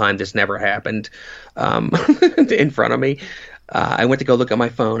the whole time. This never happened in front of me. I went to go look at my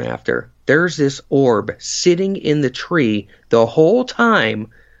phone after. There's this orb sitting in the tree the whole time.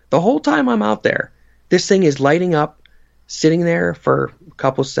 The whole time I'm out there, this thing is lighting up, sitting there for a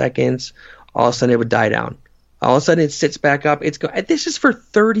couple seconds. All of a sudden, it would die down. All of a sudden, it sits back up. This is for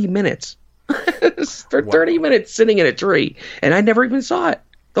 30 minutes. For 30 minutes sitting in a tree, and I never even saw it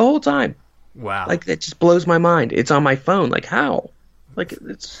the whole time. Wow. Like, that just blows my mind. It's on my phone. Like, how? Like,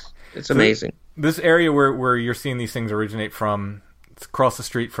 it's amazing. This area where you're seeing these things originate from, it's across the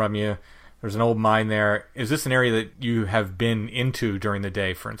street from you. There's an old mine there. Is this an area that you have been into during the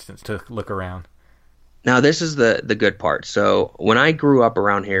day, for instance, to look around? Now, this is the good part. So when I grew up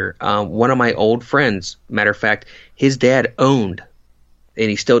around here, one of my old friends, matter of fact, his dad owned, and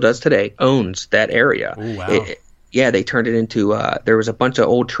he still does today, owns that area. Oh, wow. They turned it into, there was a bunch of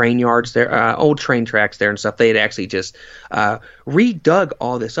old train yards there, old train tracks there and stuff. They had actually just redug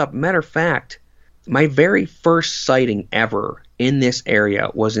all this up. Matter of fact, my very first sighting ever in this area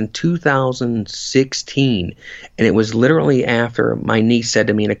was in 2016, and it was literally after my niece said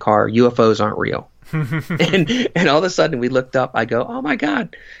to me in a car, UFOs aren't real. and all of a sudden we looked up. I go, oh my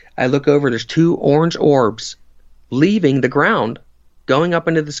God. I look over, there's two orange orbs leaving the ground, going up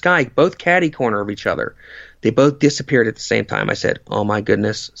into the sky, both catty corner of each other. They both disappeared at the same time. I said, oh my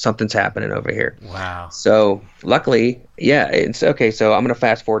goodness, something's happening over here. Wow. So luckily, it's okay. So I'm going to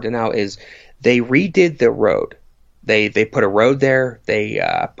fast forward to now is they redid the road. They put a road there. They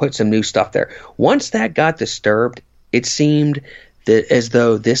put some new stuff there. Once that got disturbed, it seemed that as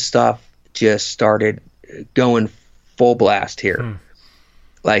though this stuff just started going full blast here.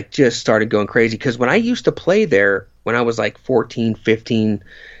 Like, just started going crazy. Because when I used to play there, when I was like 14, 15,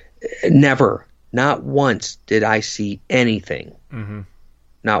 not once did I see anything. Mm-hmm.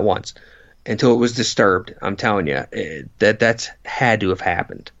 Not once. Until it was disturbed. I'm telling you, that's had to have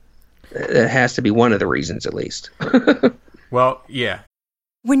happened. That has to be one of the reasons, at least. Well, yeah.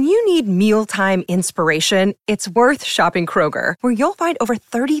 When you need mealtime inspiration, it's worth shopping Kroger, where you'll find over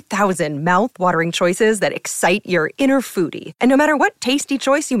 30,000 mouth-watering choices that excite your inner foodie. And no matter what tasty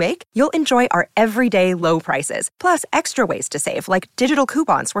choice you make, you'll enjoy our everyday low prices, plus extra ways to save, like digital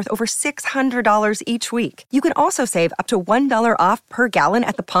coupons worth over $600 each week. You can also save up to $1 off per gallon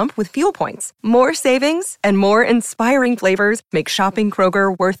at the pump with fuel points. More savings and more inspiring flavors make shopping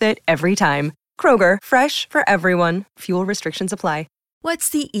Kroger worth it every time. Kroger, fresh for everyone. Fuel restrictions apply. What's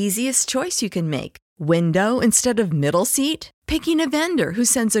the easiest choice you can make? Window instead of middle seat? Picking a vendor who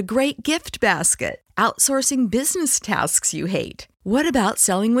sends a great gift basket? Outsourcing business tasks you hate? What about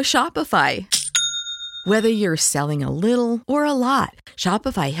selling with Shopify? Whether you're selling a little or a lot,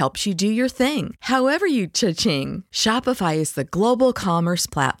 Shopify helps you do your thing, however you cha-ching. Shopify is the global commerce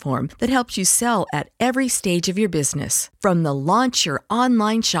platform that helps you sell at every stage of your business. From the launch your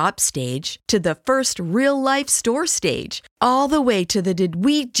online shop stage to the first real-life store stage, all the way to the did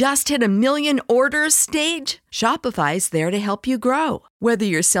we just hit a million orders stage. Shopify's there to help you grow. Whether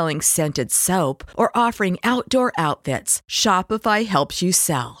you're selling scented soap or offering outdoor outfits, Shopify helps you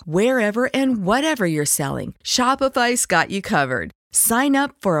sell. Wherever and whatever you're selling, Shopify's got you covered. Sign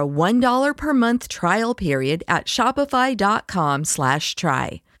up for a $1 per month trial period at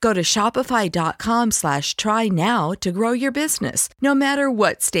shopify.com/try. Go to shopify.com/try now to grow your business, no matter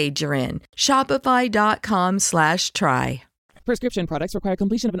what stage you're in. Shopify.com/try. Prescription products require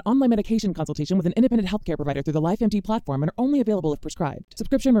completion of an online medication consultation with an independent healthcare provider through the LifeMD platform and are only available if prescribed.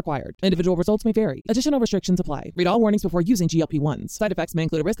 Subscription required. Individual results may vary. Additional restrictions apply. Read all warnings before using GLP-1s. Side effects may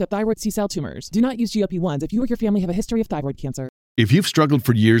include a risk of thyroid C-cell tumors. Do not use GLP-1s if you or your family have a history of thyroid cancer. If you've struggled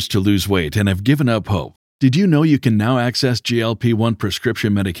for years to lose weight and have given up hope, did you know you can now access GLP-1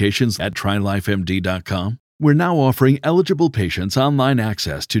 prescription medications at TryLifeMD.com? We're now offering eligible patients online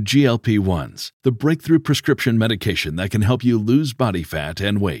access to GLP-1s, the breakthrough prescription medication that can help you lose body fat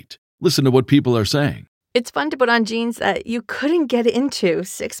and weight. Listen to what people are saying. It's fun to put on jeans that you couldn't get into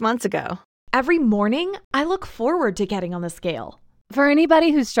 6 months ago. Every morning, I look forward to getting on the scale. For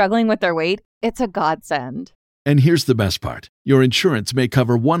anybody who's struggling with their weight, it's a godsend. And here's the best part. Your insurance may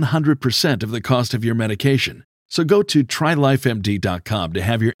cover 100% of the cost of your medication. So go to TryLifeMD.com to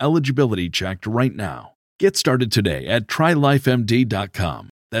have your eligibility checked right now. Get started today at TryLifeMD.com.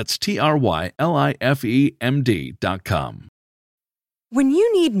 That's TryLifeMD.com. When you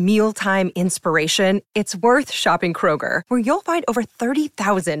need mealtime inspiration, it's worth shopping Kroger, where you'll find over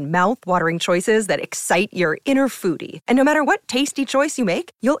 30,000 mouth-watering choices that excite your inner foodie. And no matter what tasty choice you make,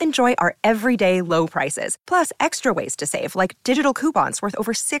 you'll enjoy our everyday low prices, plus extra ways to save, like digital coupons worth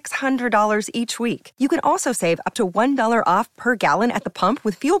over $600 each week. You can also save up to $1 off per gallon at the pump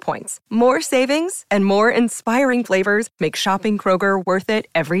with fuel points. More savings and more inspiring flavors make shopping Kroger worth it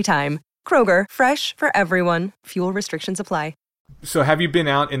every time. Kroger, fresh for everyone. Fuel restrictions apply. So have you been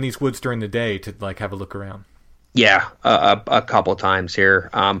out in these woods during the day to like have a look around? Yeah, a couple times here.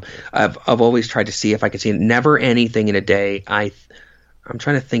 I've always tried to see if I could see never anything in a day. I'm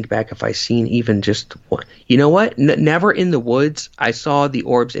trying to think back if I seen even just one. You know what? Never in the woods. I saw the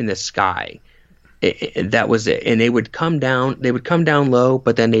orbs in the sky. That was it. And they would come down. They would come down low,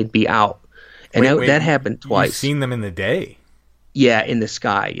 but then they'd be out. And that happened twice. You've seen them in the day? Yeah, in the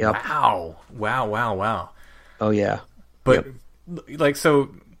sky. Yep. Wow. Oh yeah. But like, so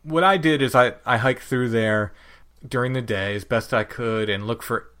what I did is I hiked through there during the day as best I could and look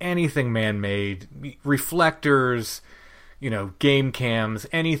for anything man-made, reflectors, game cams,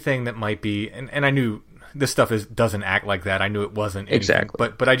 anything that might be, and I knew this stuff doesn't act like that. I knew it wasn't anything, exactly,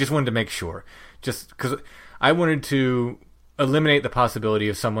 but I just wanted to make sure, just because I wanted to eliminate the possibility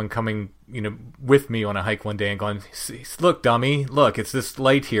of someone coming, with me on a hike one day and going, "Look, dummy, look, it's this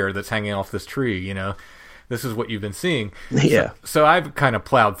light here that's hanging off this tree, This is what you've been seeing." Yeah. So I've kind of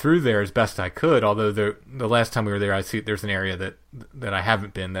plowed through there as best I could. Although the last time we were there, I see there's an area that I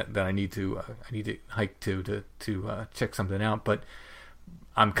haven't been that I need to hike to check something out. But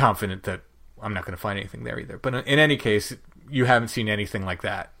I'm confident that I'm not going to find anything there either. But in any case, you haven't seen anything like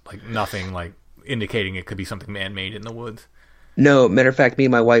that, like nothing like indicating it could be something man-made in the woods. No, matter of fact, me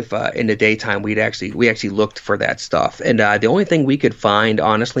and my wife in the daytime we actually looked for that stuff, and the only thing we could find,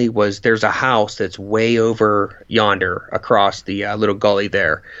 honestly, was there's a house that's way over yonder across the little gully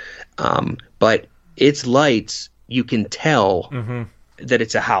there, but its lights you can tell that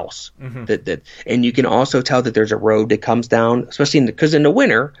it's a house. That and you can also tell that there's a road that comes down, especially because in the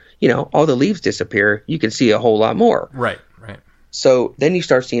winter, all the leaves disappear. You can see a whole lot more. Right. So then you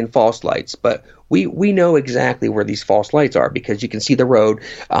start seeing false lights, but we know exactly where these false lights are because you can see the road.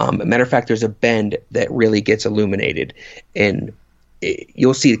 Matter of fact, there's a bend that really gets illuminated, and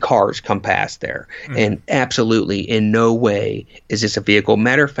you'll see cars come past there. And absolutely, in no way is this a vehicle.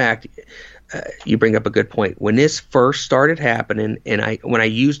 Matter of fact, you bring up a good point. When this first started happening, and when I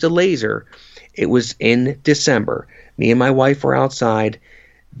used a laser, it was in December. Me and my wife were outside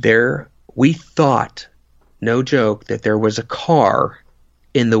there. We thought, no joke, that there was a car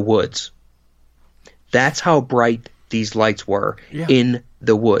in the woods. That's how bright these lights were in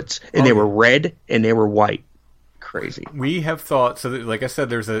the woods. And they were red and they were white. Crazy. We have thought, so that, like I said,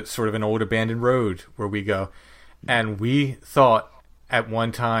 there's a sort of an old abandoned road where we go. And we thought at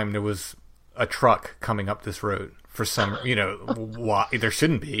one time there was a truck coming up this road for some, why there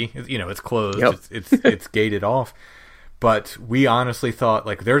shouldn't be. It's closed. Yep. It's gated off. But we honestly thought,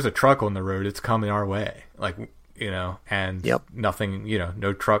 like, there's a truck on the road. It's coming our way. Like, and nothing,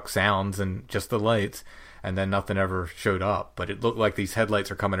 no truck sounds and just the lights. And then nothing ever showed up. But it looked like these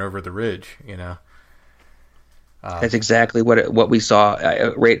headlights are coming over the ridge, That's exactly what we saw.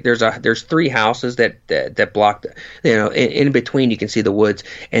 Right, there's 3 houses that blocked. In between you can see the woods,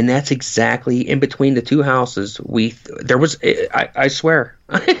 and that's exactly in between the 2 houses. There was. I swear,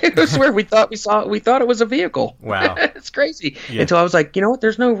 I swear we thought it was a vehicle. Wow, it's crazy. Until I was like, you know what?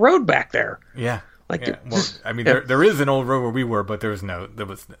 There's no road back there. Yeah. Well, I mean, there is an old road where we were, but there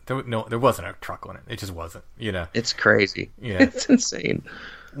wasn't a truck on it. It just wasn't. It's crazy. Yeah, it's insane.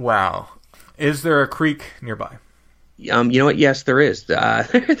 Wow. Is there a creek nearby? You know what? Yes, there is.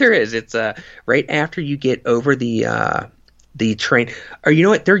 There is. It's right after you get over the train. Or you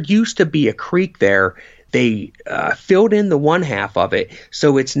know what? There used to be a creek there. They filled in the one half of it,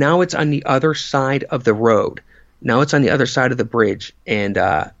 so it's on the other side of the road. Now it's on the other side of the bridge, and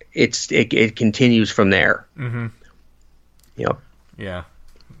it continues from there. Mm-hmm. Yep. Yeah.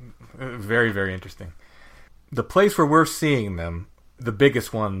 Very, very interesting. The place where we're seeing them, the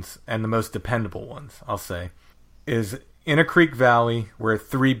biggest ones and the most dependable ones, I'll say, is in a creek valley where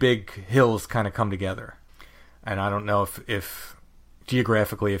 3 big hills kind of come together. And I don't know if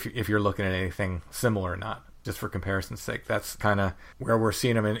geographically, if you're looking at anything similar or not, just for comparison's sake. That's kind of where we're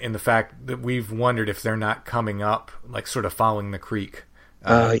seeing them in the fact that we've wondered if they're not coming up, like sort of following the creek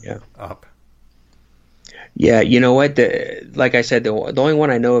up. Yeah, you know what? Like I said, the only one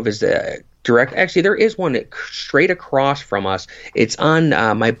I know of is the direct. Actually, there is one straight across from us. It's on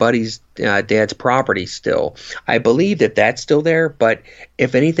my buddy's dad's property still. I believe that's still there. But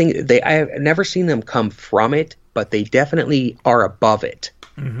if anything, I have never seen them come from it, but they definitely are above it.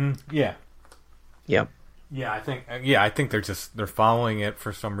 Mm-hmm. Yeah. Yep. Yeah, I think they're following it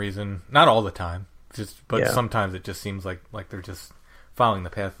for some reason. Not all the time, but sometimes it just seems like they're just following the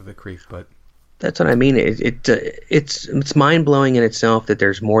path of the creek. But that's what I mean. It's mind blowing in itself that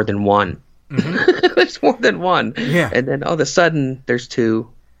there's more than one. Mm-hmm. There's more than one. Yeah. And then all of a sudden there's 2.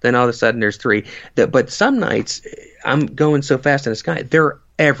 Then all of a sudden there's 3. But some nights I'm going so fast in the sky, they're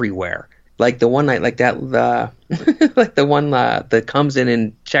everywhere. Like the one night, like that, like the one that comes in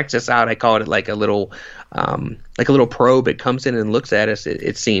and checks us out. I call it like a little probe. It comes in and looks at us.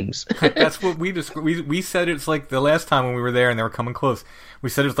 It seems. That's what we said. It's like the last time when we were there and they were coming close. We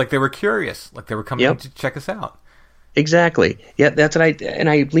said it was like they were curious, like they were coming in to check us out. Exactly. Yeah, that's what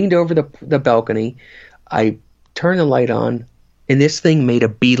I leaned over the balcony. I turned the light on, and this thing made a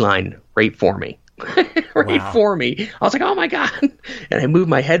beeline right for me. For me. I was like, oh my God. And I moved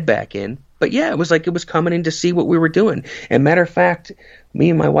my head back in. But yeah, it was like it was coming in to see what we were doing. And matter of fact,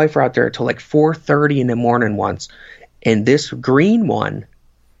 me and my wife were out there till like 4:30 in the morning once. And this green one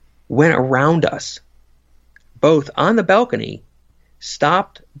went around us, both on the balcony,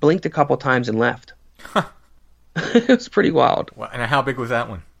 stopped, blinked a couple times, and left. It was pretty wild. Well, and how big was that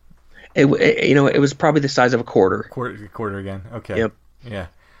one? It was probably the size of a quarter. Quarter again. Okay. Yep. Yeah.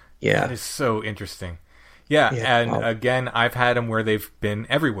 Yeah. That is so interesting. Yeah, and again, I've had them where they've been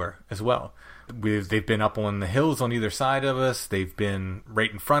everywhere as well. They've been up on the hills on either side of us. They've been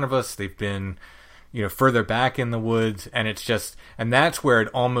right in front of us. They've been, further back in the woods. And and that's where it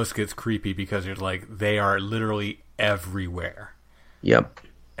almost gets creepy because you're like, they are literally everywhere. Yep.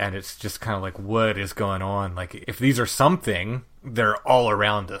 And it's just kind of like, what is going on? Like, if these are something, they're all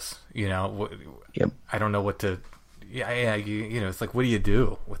around us, Yep. I don't know what to... Yeah, it's like, what do you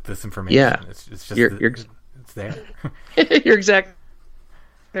do with this information? Yeah. It's just... it's there. You're exactly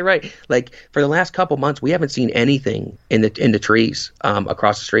right. Like, for the last couple months, we haven't seen anything in the trees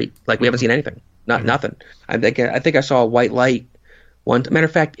across the street. Like, we haven't seen anything. Nothing. I think I saw a white light one... Matter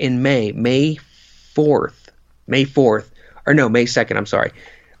of fact, in May 4th, May 2nd, I'm sorry.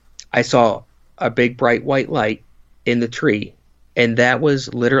 I saw a big bright white light in the tree, and that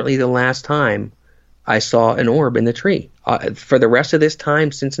was literally the last time I saw an orb in the tree. For the rest of this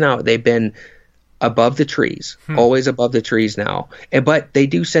time since now, they've been above the trees, always above the trees now. But they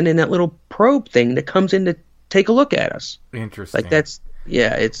do send in that little probe thing that comes in to take a look at us. Interesting. Like it's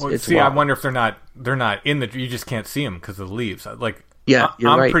see, wild. I wonder if they're not in the. You just can't see them because of the leaves. Like, yeah,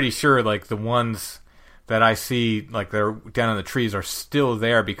 I'm right. pretty sure like the ones that I see, like they're down in the trees, are still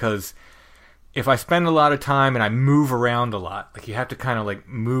there because if I spend a lot of time and I move around a lot, like you have to kind of like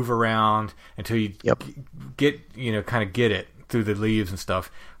move around until you get it through the leaves and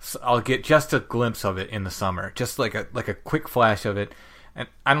stuff. So I'll get just a glimpse of it in the summer, just like a quick flash of it. And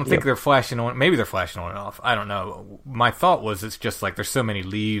I don't think they're flashing on. Maybe they're flashing on and off. I don't know. My thought was it's just like there's so many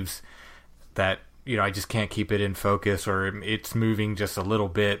leaves that I just can't keep it in focus, or it's moving just a little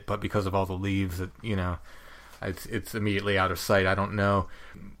bit, but because of all the leaves, that it's immediately out of sight. I don't know.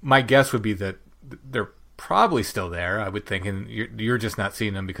 My guess would be that they're probably still there, I would think, and you're just not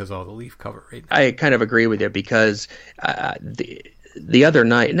seeing them because of all the leaf cover right now. I kind of agree with you because the other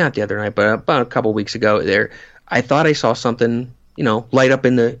night, not the other night, but about a couple weeks ago, I thought I saw something, light up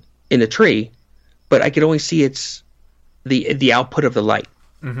in the tree, but I could only see the output of the light.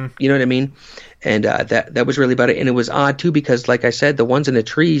 Mm-hmm. You know what I mean? And that was really about it. And it was odd too because, like I said, the ones in the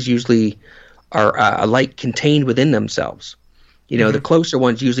trees usually are a light contained within themselves. Mm-hmm. The closer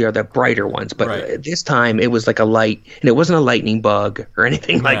ones usually are the brighter ones, but right. This time it was like a light, and it wasn't a lightning bug or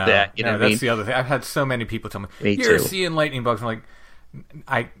anything like that. You know what I mean? That's the other thing. I've had so many people tell me, too. "You're seeing lightning bugs." I'm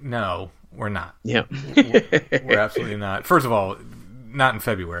like, no, we're not. Yeah, we're absolutely not. First of all, not in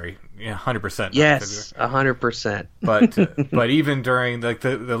February. 100%. Yes, 100%. But even during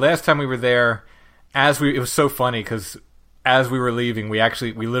the last time we were there, it was so funny because as we were leaving, we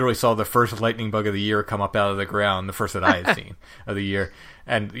literally saw the first lightning bug of the year come up out of the ground, the first that I had seen of the year.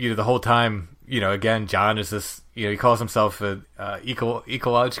 And the whole time, again, John is this, he calls himself a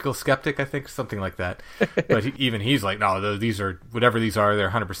ecological skeptic, I think, something like that. But even he's like, no, these are, whatever these are,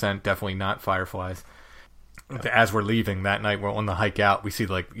 they're 100% definitely not fireflies. As we're leaving that night, we're on the hike out. We see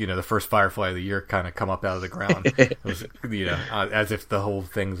the first firefly of the year kind of come up out of the ground. It was, as if the whole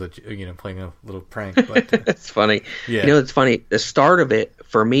thing's playing a little prank. But it's funny. Yeah. It's funny. The start of it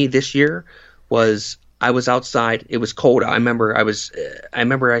for me this year was I was outside. It was cold. I remember I was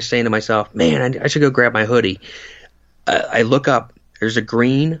saying to myself, "Man, I should go grab my hoodie." I look up. There's a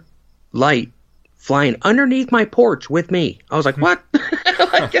green light flying underneath my porch with me. I was like, "What?"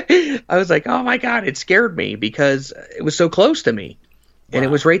 I was like, "Oh my God!" It scared me because it was so close to me, and it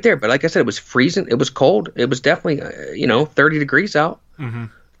was right there. But like I said, it was freezing. It was cold. It was definitely 30 degrees out. Mm-hmm.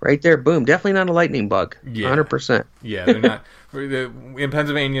 Right there, boom! Definitely not a lightning bug. Yeah. 100%. Yeah, they're not. In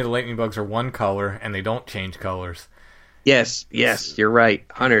Pennsylvania, the lightning bugs are one color, and they don't change colors. Yes, you're right.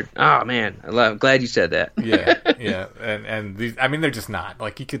 100. Oh man, I'm glad you said that. yeah, and these, they're just not.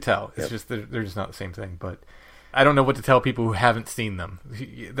 Like you could tell, it's just they're just not the same thing. But I don't know what to tell people who haven't seen them.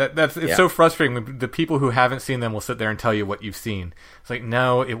 It's so frustrating when the people who haven't seen them will sit there and tell you what you've seen. It's like,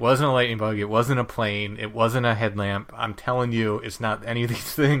 no, it wasn't a lightning bug, it wasn't a plane, it wasn't a headlamp. I'm telling you, it's not any of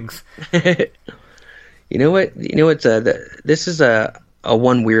these things. You know what? This is a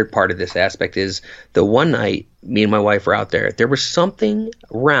one weird part of this aspect is the one night me and my wife were out there. There was something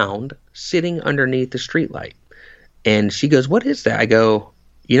round sitting underneath the streetlight, and she goes, "What is that?" I go,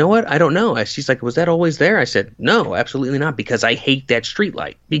 "You know what? I don't know." She's like, "Was that always there?" I said, "No, absolutely not, because I hate that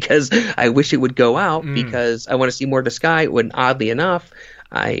streetlight because I wish it would go out because I want to see more of the sky." When oddly enough,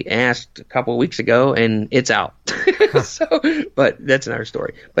 I asked a couple of weeks ago and it's out. But that's another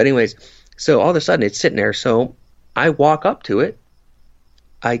story. But anyways, so all of a sudden it's sitting there. So I walk up to it.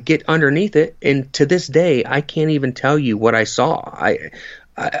 I get underneath it, and to this day, I can't even tell you what I saw. I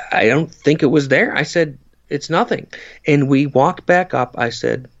don't think it was there. I said, "It's nothing." And we walked back up. I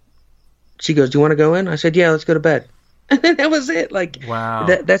said, she goes, "Do you want to go in?" I said, "Yeah, let's go to bed." And then that was it. Wow.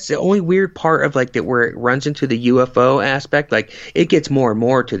 That's the only weird part of that where it runs into the UFO aspect. It gets more and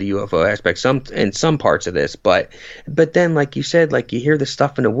more to the UFO aspect in some parts of this, but then like you said, you hear the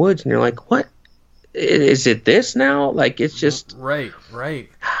stuff in the woods and you're like, "What? Is it this now?" It's just right.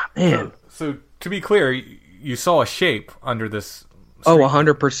 Man. So to be clear, you saw a shape under this. Oh,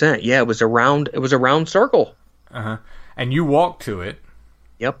 100%. Yeah, it was a round circle. Uh-huh. And you walked to it.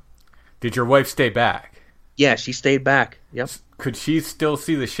 Yep. Did your wife stay back? Yeah, she stayed back. Yep. Could she still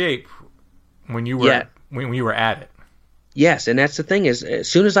see the shape when you were when you were at it? Yes, and that's the thing is, as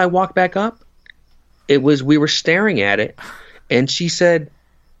soon as I walked back up, we were staring at it, and she said,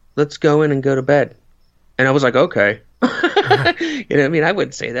 "Let's go in and go to bed." And I was like, "Okay." I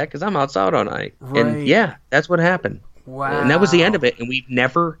wouldn't say that because I'm outside all night. Right. And yeah, that's what happened. Wow. And that was the end of it, and we've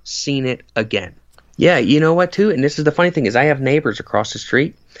never seen it again. Yeah, you know what, too? And this is the funny thing is I have neighbors across the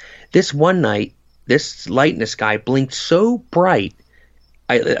street. This one night, this light in the sky blinked so bright,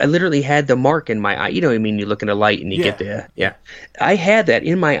 I literally had the mark in my eye. You know what I mean? You look in a light and you get the... Yeah. I had that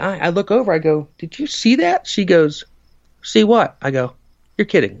in my eye. I look over, I go, "Did you see that?" She goes, "See what?" I go, "You're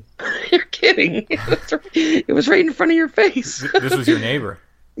kidding." "You're kidding." It was right in front of your face. This was your neighbor?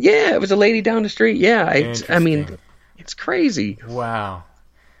 Yeah, it was a lady down the street. Yeah, I mean, it's crazy. Wow.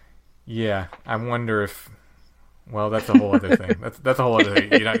 Yeah, I wonder if... Well, that's a whole other thing. That's a whole other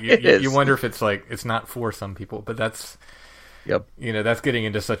thing. You wonder if it's it's not for some people, but that's... Yep. That's getting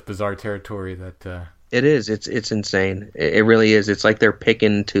into such bizarre territory that... It is. It's insane. It really is. It's like they're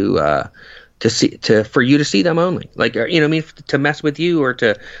picking for you to see them only. To mess with you or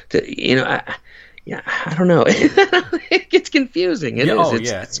to Yeah, I don't know. It gets confusing. It is.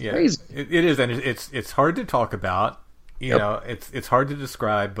 It's crazy. It is, and it's hard to talk about. You know, it's hard to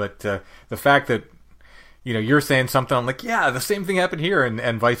describe. But the fact that you're saying something, I'm like, yeah, the same thing happened here,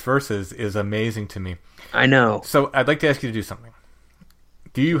 and vice versa is amazing to me. I know. So I'd like to ask you to do something.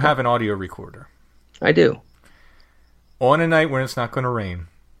 Do you have an audio recorder? I do. On a night when it's not going to rain,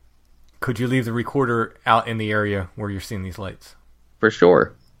 could you leave the recorder out in the area where you're seeing these lights? For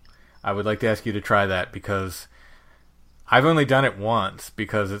sure. I would like to ask you to try that because I've only done it once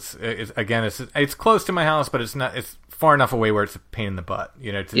because it's close to my house, but it's far enough away where it's a pain in the butt,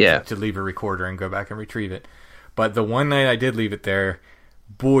 to leave a recorder and go back and retrieve it. But the one night I did leave it there,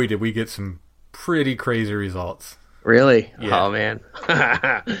 boy, did we get some pretty crazy results. Really? Yeah. Oh, man.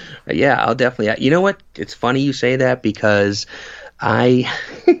 Yeah, I'll definitely. You know what? It's funny you say that because I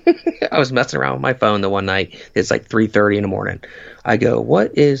was messing around with my phone the one night. It's like 3:30 in the morning. I go,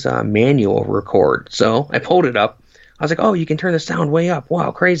 what is a manual record? So I pulled it up. I was like, oh, you can turn the sound way up. Wow,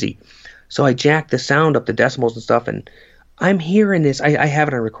 crazy. So I jacked the sound up to decimals and stuff, and I'm hearing this. I have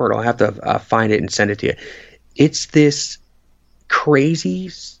it on record. I'll have to find it and send it to you. It's this crazy.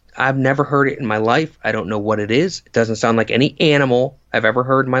 I've never heard it in my life. I don't know what it is. It doesn't sound like any animal I've ever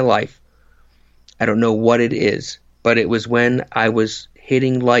heard in my life. I don't know what it is, but it was when I was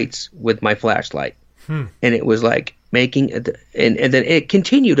hitting lights with my flashlight. And it was like making, and then it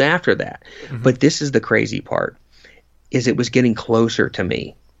continued after that. Mm-hmm. But this is the crazy part, is it was getting closer to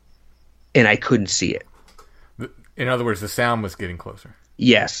me, and I couldn't see it. In other words, the sound was getting closer.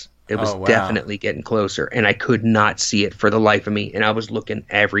 Yes, it was definitely getting closer, and I could not see it for the life of me, and I was looking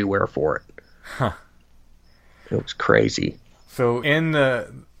everywhere for it. Huh. It was crazy. So in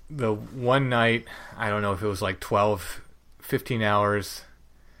the one night, I don't know if it was like 12, 15 hours.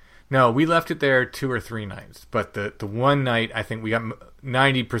 No, we left it there 2 or 3 nights. But the one night, I think we got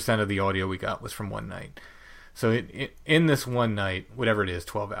 90% of the audio we got was from one night. So in this one night, whatever it is,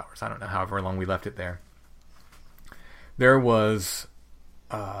 12 hours, I don't know, however long we left it there, there was,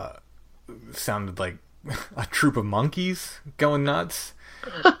 sounded like a troop of monkeys going nuts.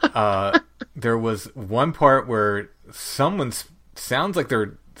 There was one part where someone sounds like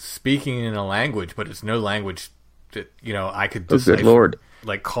they're speaking in a language, but it's no language that, I could decipher. Oh, good Lord.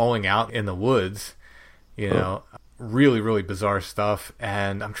 Like calling out in the woods, really, really bizarre stuff.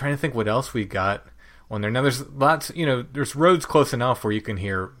 And I'm trying to think what else we got on there. Now there's lots, there's roads close enough where you can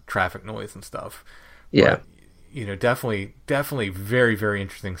hear traffic noise and stuff. Yeah. But, definitely very, very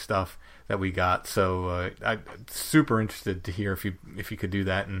interesting stuff that we got. So I'm super interested to hear if you could do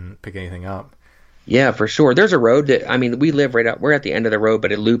that and pick anything up. Yeah, for sure. There's a road that, we live we're at the end of the road,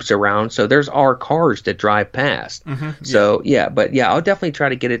 but it loops around. So there's our cars that drive past. Mm-hmm, so, I'll definitely try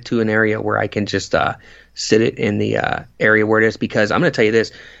to get it to an area where I can just sit it in the area where it is, because I'm going to tell you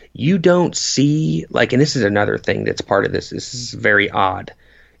this. You don't see, and this is another thing that's part of this. This is very odd,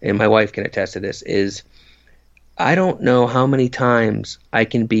 and my wife can attest to this, is I don't know how many times I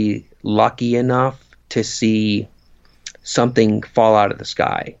can be lucky enough to see something fall out of the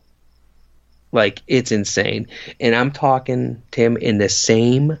sky. It's insane. And I'm talking, Tim, in the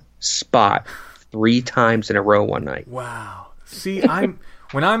same spot 3 times in a row one night. Wow. See,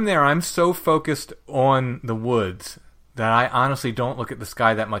 when I'm there, I'm so focused on the woods that I honestly don't look at the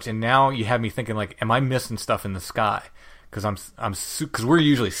sky that much. And now you have me thinking, am I missing stuff in the sky? Because we're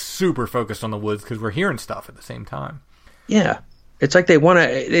usually super focused on the woods because we're hearing stuff at the same time. Yeah. It's like they want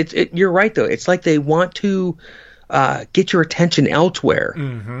to, you're right though. It's like they want to get your attention elsewhere,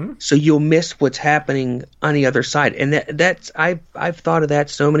 so you'll miss what's happening on the other side. And that's I've thought of that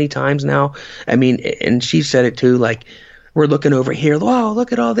so many times now. And she said it too. We're looking over here. Wow,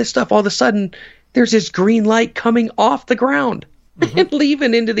 look at all this stuff. All of a sudden, there's this green light coming off the ground and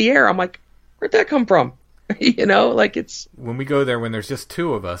leaving into the air. I'm like, where'd that come from? It's when we go there when there's just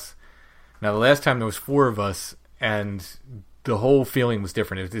 2 of us. Now the last time there was 4 of us, and the whole feeling was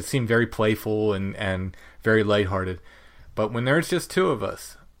different. It seemed very playful and very lighthearted. But when there's just 2 of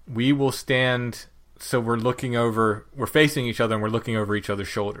us, we will stand, so we're facing each other and we're looking over each other's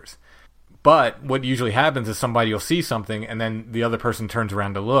shoulders. But what usually happens is somebody will see something and then the other person turns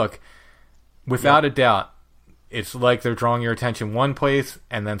around to look. Without a doubt, it's like they're drawing your attention one place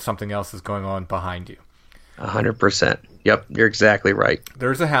and then something else is going on behind you. 100%. Yep, you're exactly right.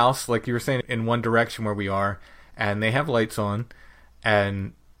 There's a house, like you were saying, in one direction where we are, and they have lights on,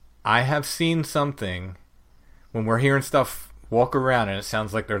 and I have seen something when we're hearing stuff walk around, and it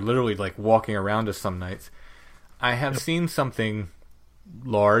sounds like they're literally walking around us some nights. I have seen something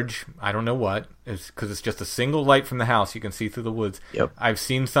large, I don't know what, because it's just a single light from the house, you can see through the woods. Yep. I've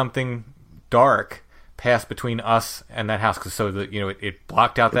seen something dark pass between us and that house, so that it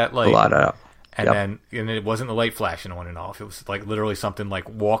blocked out that light. A lot out. And then it wasn't the light flashing on and off. It was like literally something like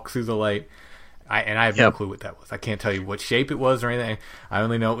walk through the light. I have no clue what that was. I can't tell you what shape it was or anything. I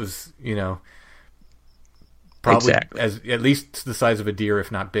only know it was, probably at least the size of a deer,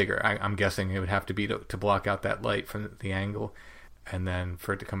 if not bigger. I'm guessing it would have to be to block out that light from the angle, and then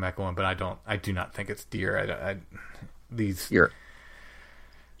for it to come back on. But I do not think it's deer.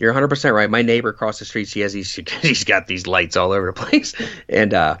 You're 100% right. My neighbor across the street, he's got these lights all over the place,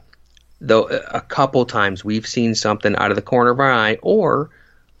 and though a couple times we've seen something out of the corner of our eye or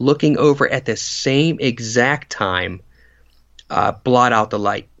looking over at the same exact time blot out the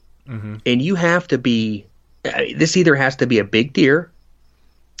light. Mm-hmm. And you have to be this either has to be a big deer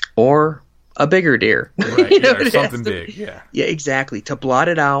or a bigger deer. Right, or something big. Yeah, exactly. To blot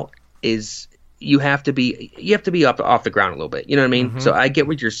it out is you have to be up off the ground a little bit. You know what I mean? Mm-hmm. So I get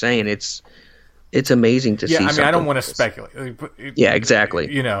what you're saying. It's amazing to see. I mean, I don't want to speculate.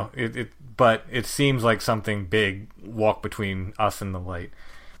 Exactly. But it seems like something big walked between us and the light.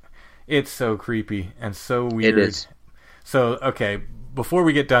 It's so creepy and so weird. It is. So, okay, before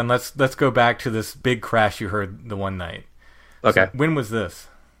we get done, let's go back to this big crash you heard the one night. Okay. So when was this?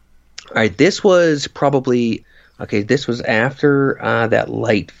 All right, this was probably this was after that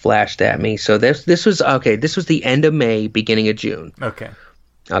light flashed at me. So this was the end of May, beginning of June.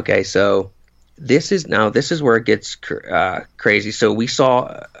 Okay, so this is where it gets crazy. So we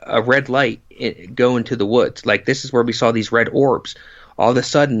saw a red light go into the woods. Like, this is where we saw these red orbs. All of a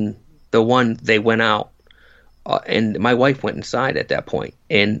sudden, they went out, and my wife went inside at that point.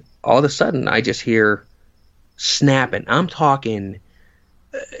 And all of a sudden, I just hear snapping. I'm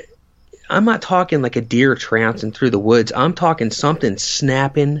not talking like a deer trouncing through the woods. I'm talking something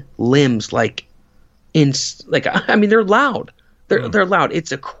snapping limbs they're loud. They're loud.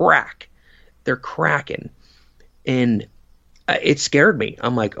 It's a crack. They're cracking. And it scared me.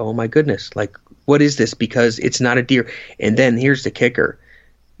 I'm like, oh my goodness, like, what is this? Because it's not a deer. And then here's the kicker.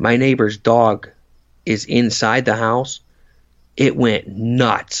 My neighbor's dog is inside the house. It went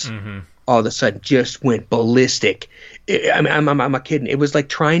nuts. Mm-hmm. All of a sudden, just went ballistic. I'm not kidding. It was like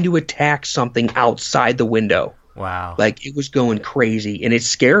trying to attack something outside the window. Wow. Like, it was going crazy. And it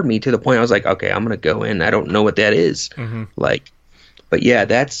scared me to the point I was like, okay, I'm going to go in. I don't know what that is. Mm-hmm. But yeah,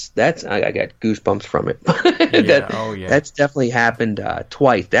 that's I got goosebumps from it. That's definitely happened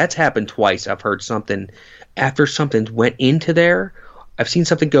twice. That's happened twice. I've heard something after something went into there. I've seen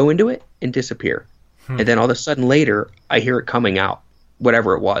something go into it and disappear, and then all of a sudden later I hear it coming out,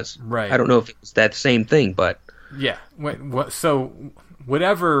 whatever it was. Right. I don't know if it was that same thing, but yeah. So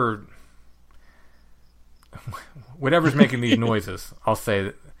whatever's making these noises, I'll say,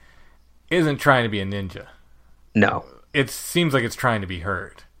 that isn't trying to be a ninja. No. It seems like it's trying to be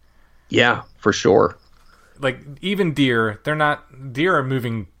heard. Yeah, for sure. Like, even deer, deer are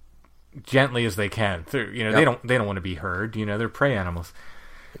moving gently as they can. Yep. They don't want to be heard. They're prey animals.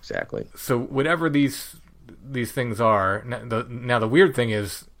 Exactly. So whatever these things are, now the weird thing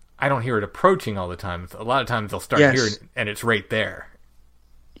is I don't hear it approaching all the time. A lot of times they'll start hearing it and it's right there.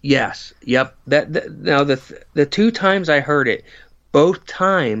 Yes. Yep. Now the two times I heard it, both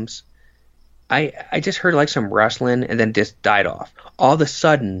times I just heard like some rustling and then just died off. All of a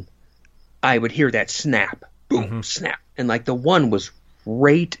sudden, I would hear that snap, boom, snap, and like the one was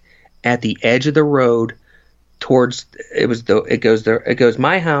right at the edge of the road. It goes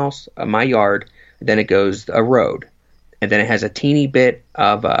my house, my yard, then it goes a road, and then it has a teeny bit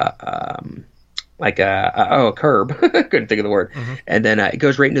of a curb. I couldn't think of the word, and then it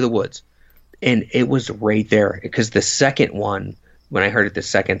goes right into the woods, and it was right there because the second one, when I heard it the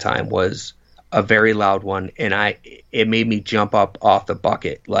second time, was a very loud one, and it made me jump up off the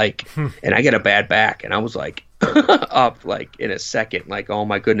bucket, and I get a bad back, and I was like up like in a second, like, oh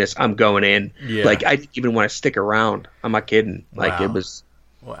my goodness, I'm going in. Yeah. Like, I didn't even want to stick around. I'm not kidding. Like, wow. It was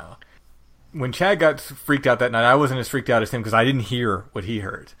wow. When Chad got freaked out that night, I wasn't as freaked out as him because I didn't hear what he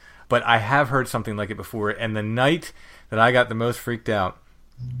heard, but I have heard something like it before. And the night that I got the most freaked out,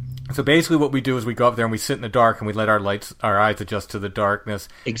 so basically what we do is we go up there and we sit in the dark and we let our eyes adjust to the darkness.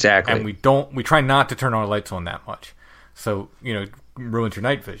 Exactly. And we try not to turn our lights on that much. So, it ruins your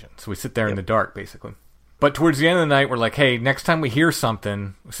night vision. So we sit there in the dark, basically. But towards the end of the night, we're like, hey, next time we hear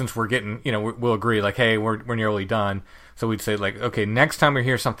something, since we're getting, we'll agree, like, hey, we're nearly done. So we'd say, like, okay, next time we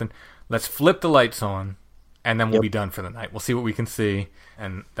hear something, let's flip the lights on, and then we'll be done for the night. We'll see what we can see,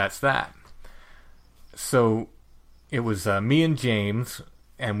 and that's that. So it was me and James,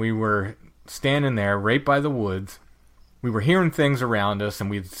 and we were standing there right by the woods. We were hearing things around us,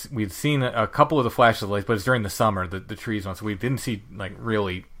 and we'd seen a couple of the flashes of lights, but it's during the summer, the trees on, so we didn't see, like,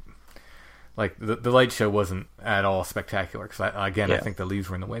 really Like the light show wasn't at all spectacular because I think the leaves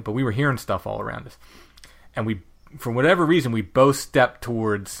were in the way, but we were hearing stuff all around us, and we, for whatever reason, we both stepped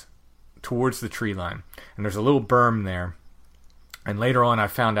towards the tree line, and there's a little berm there, and later on I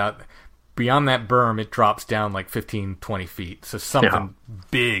found out beyond that berm it drops down like 15, 20 feet, so something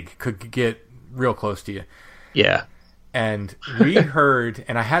big could get real close to you. Yeah. And we heard,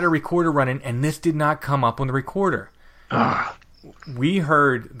 and I had a recorder running, and this did not come up on the recorder. We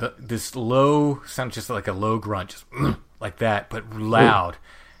heard this low sound, just like a low grunt, just like that, but loud.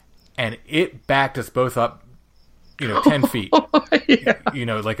 And it backed us both up, 10 feet.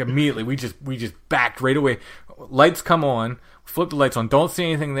 Like immediately. We just backed right away. Lights come on, flip the lights on, don't see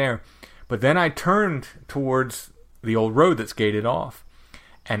anything there. But then I turned towards the old road that's gated off,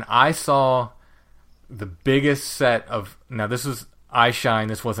 and I saw the biggest set of, now this was eye shine,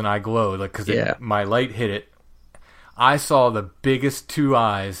 this wasn't eye glow, like, because my light hit it. I saw the biggest two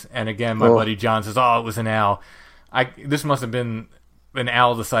eyes, and again, my buddy John says, "Oh, it was an owl." This must have been an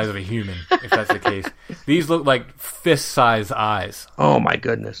owl the size of a human, if that's the case. These look like fist-sized eyes. Oh my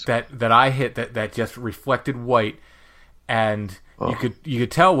goodness! That I hit that just reflected white, and you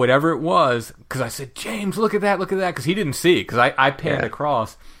could tell whatever it was, because I said, "James, look at that," because he didn't see it, because I panned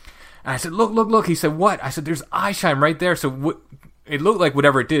across. And I said, look. He said, what? I said, there's eye shine right there. So it looked like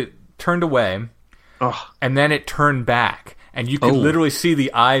whatever it did turned away, and then it turned back. And you could literally see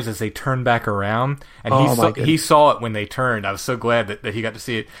the eyes as they turned back around. And he saw it when they turned. I was so glad that he got to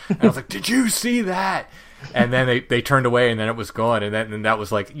see it. And I was like, did you see that? And then they turned away, and then it was gone. And that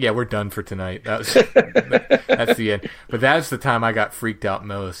was like, yeah, we're done for tonight. That's the end. But that's the time I got freaked out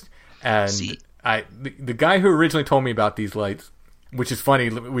most. And the guy who originally told me about these lights, which is funny,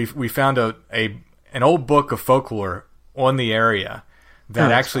 we found an old book of folklore on the area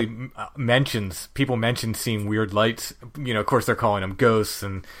that actually people mention seeing weird lights. Of course they're calling them ghosts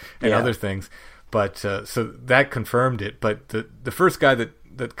and other things, but so that confirmed it. But the first guy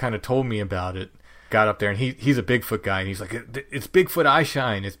that kind of told me about it got up there, and he's a Bigfoot guy, and he's like, it's Bigfoot eye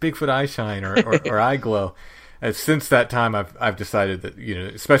shine, or eye glow. And since that time, I've decided that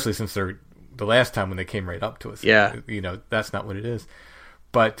especially since they're the last time when they came right up to us. Yeah. That's not what it is.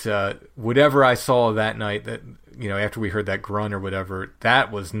 But whatever I saw that night, that after we heard that grunt or whatever,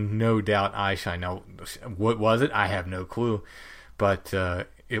 that was no doubt eye shine. Now, what was it? I have no clue. But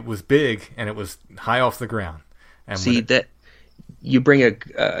it was big, and it was high off the ground. And that you bring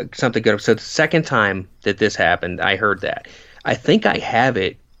something good up. So the second time that this happened, I heard that. I think I have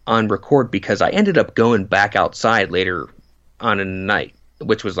it on record because I ended up going back outside later on in the night,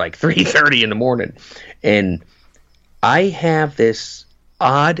 which was like 3:30 in the morning, and I have this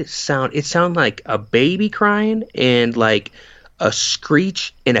odd sound. It sounds like a baby crying and like a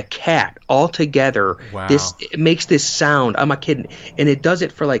screech and a cat all together. Wow. It makes this sound. I'm not kidding, and it does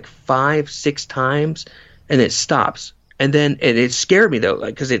it for like 5-6 times, and it stops. And it scared me though,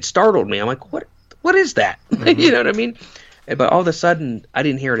 like, because it startled me. I'm like, what is that? Mm-hmm. You know what I mean? But all of a sudden, I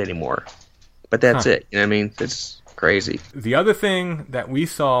didn't hear it anymore. But that's it. You know what I mean? It's crazy. The other thing that we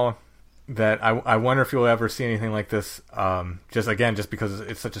saw that I wonder if you'll ever see anything like this, just because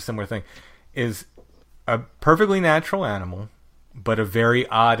it's such a similar thing, is a perfectly natural animal, but a very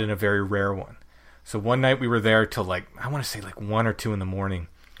odd and a very rare one. So one night we were there till I want to say 1 or 2 in the morning,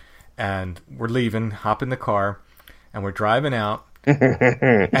 and we're leaving, hop in the car, and we're driving out,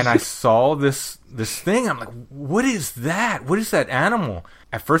 and I saw this thing. I'm like, what is that? What is that animal?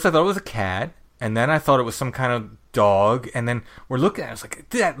 At first I thought it was a cat, and then I thought it was some kind of dog, and then we're looking at it. I was like,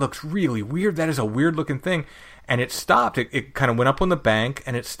 that looks really weird. That is a weird looking thing. And it stopped. It kind of went up on the bank,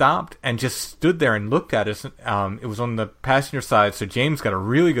 and it stopped and just stood there and looked at us. It was on the passenger side, so James got a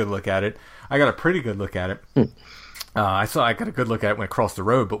really good look at it. I got a pretty good look at it. I got a good look at it when it crossed the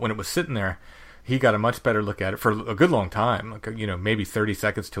road, but when it was sitting there, he got a much better look at it for a good long time, maybe 30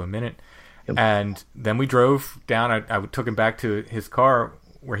 seconds to a minute. Yep. And then we drove down. I took him back to his car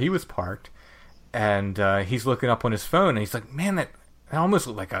where he was parked, and he's looking up on his phone, and he's like, man, that almost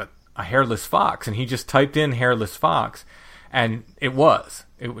looked like a hairless fox. And he just typed in hairless fox, and it was.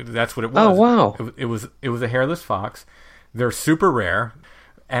 That's what it was. Oh, wow. It was a hairless fox. They're super rare.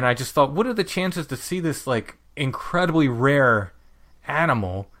 And I just thought, what are the chances to see this incredibly rare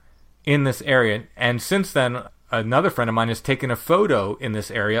animal in this area? And since then, another friend of mine has taken a photo in this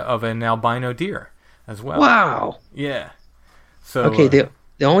area of an albino deer as well. Wow. Yeah. So okay, the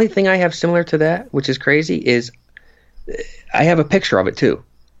only thing I have similar to that, which is crazy, is I have a picture of it too.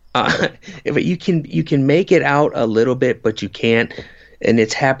 But you can make it out a little bit, but you can't. And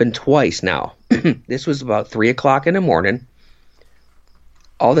it's happened twice now. This was about 3:00 in the morning.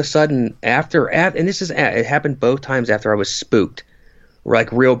 All of a sudden, and it happened both times after I was spooked.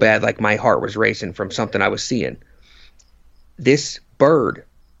 like real bad, like my heart was racing from something I was seeing. This bird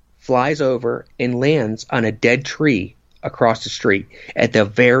flies over and lands on a dead tree across the street at the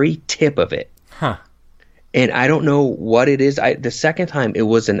very tip of it. Huh. And I don't know what it is. The second time it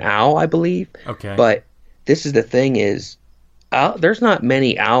was an owl, I believe. Okay. But this is the thing is, there's not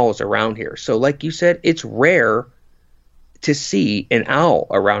many owls around here. So like you said, it's rare to see an owl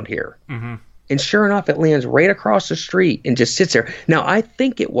around here. Mm-hmm. And sure enough, it lands right across the street and just sits there. Now, I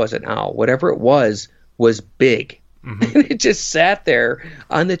think it was an owl. Whatever it was big. Mm-hmm. And it just sat there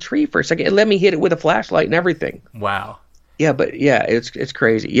on the tree for a second. It let me hit it with a flashlight and everything. Wow. Yeah, but yeah, it's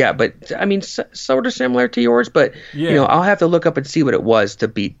crazy. Yeah, but I mean, sort of similar to yours, but you know, I'll have to look up and see what it was to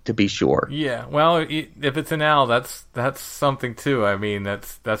be sure. Yeah, well, if it's an owl, that's something too. I mean,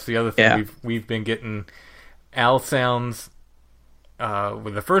 that's the other thing. Yeah. We've been getting owl sounds.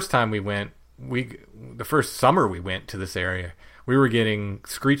 The first time we went, the first summer we went to this area, we were getting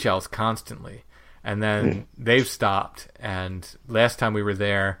screech owls constantly, and then they've stopped. And last time we were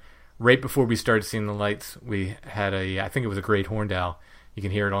there, right before we started seeing the lights, we had I think it was a great horned owl. You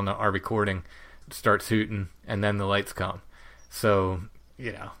can hear it on our recording. It starts hooting, and then the lights come. So,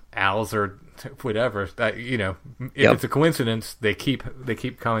 you know, owls are whatever. That, you know, if it's a coincidence, they keep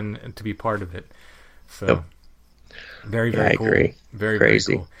coming to be part of it. So, very cool. I agree. Very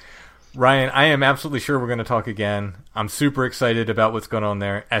crazy. Very cool. Ryan, I am absolutely sure we're going to talk again. I'm super excited about what's going on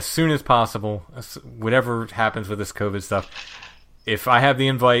there. As soon as possible, whatever happens with this COVID stuff, if I have the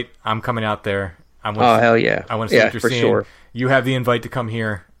invite, I'm coming out there. Hell yeah. I want to see what you're seeing. Sure. You have the invite to come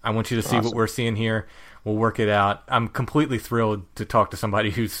here. I want you to see what we're seeing here. We'll work it out. I'm completely thrilled to talk to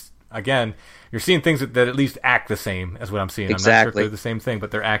somebody who's, again, you're seeing things that at least act the same as what I'm seeing. Exactly. I'm not sure if they're the same thing, but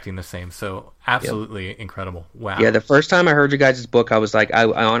they're acting the same. So absolutely incredible. Wow. Yeah, the first time I heard you guys' book, I was like, I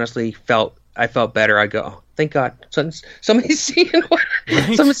honestly felt better. I go, oh, thank God, somebody's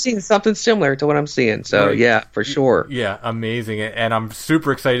seeing something similar to what I'm seeing. So yeah, for sure. Yeah, amazing. And I'm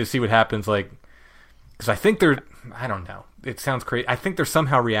super excited to see what happens. Like, because I think I don't know. It sounds crazy. I think they're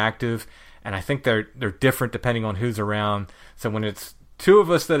somehow reactive, and I think they're different depending on who's around. So when it's two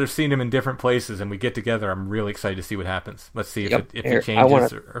of us that have seen them in different places and we get together, I'm really excited to see what happens. Let's see if it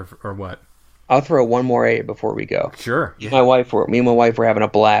changes or what. I'll throw one more at you before we go. Sure. Me and my wife were having a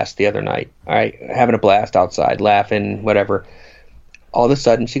blast the other night. All right, having a blast outside, laughing, whatever. All of a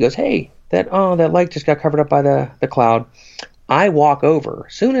sudden, she goes, "Hey, that light just got covered up by the cloud." I walk over.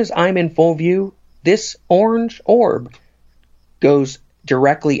 As soon as I'm in full view, this orange orb goes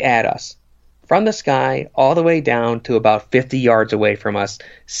directly at us. From the sky all the way down to about 50 yards away from us,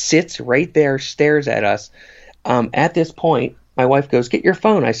 sits right there, stares at us. At this point, my wife goes, "Get your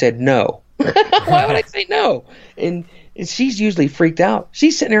phone." I said, "No." Why would I say no? And she's usually freaked out.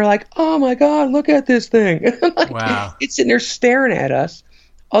 She's sitting there like, "Oh my God, look at this thing." Like, wow. It's sitting there staring at us.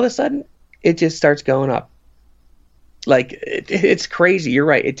 All of a sudden, it just starts going up. Like, it's crazy. You're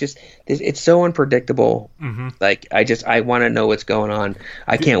right. It's so unpredictable. Mm-hmm. Like, I want to know what's going on.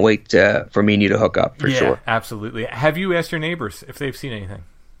 I can't wait for me and you to hook up for sure. Absolutely. Have you asked your neighbors if they've seen anything?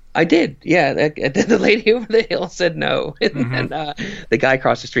 I did. Yeah. The lady over the hill said no. And the guy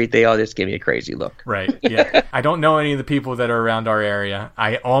across the street, they all just gave me a crazy look. Right. Yeah. I don't know any of the people that are around our area.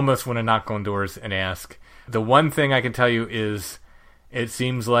 I almost want to knock on doors and ask. The one thing I can tell you is it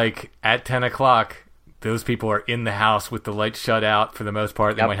seems like at 10 o'clock, those people are in the house with the lights shut out for the most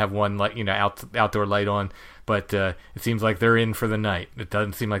part. They might have one light, outdoor light on, but it seems like they're in for the night. It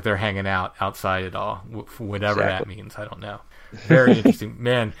doesn't seem like they're hanging out outside at all, whatever that means. I don't know. Very interesting.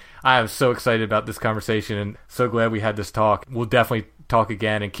 Man, I am so excited about this conversation and so glad we had this talk. We'll definitely talk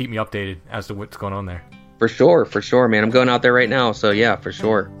again and keep me updated as to what's going on there. For sure, man. I'm going out there right now, so yeah, for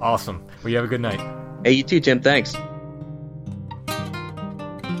sure. Awesome. Well, you have a good night. Hey, you too, Jim. Thanks.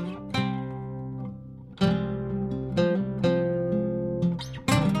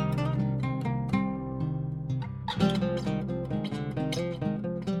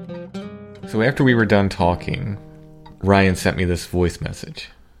 So after we were done talking, Ryan sent me this voice message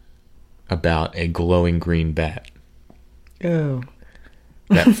about a glowing green bat. Oh.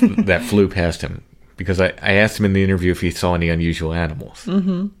 That flew past him. Because I asked him in the interview if he saw any unusual animals.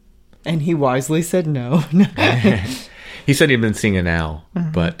 Mm-hmm. And he wisely said no. He said he'd been seeing an owl.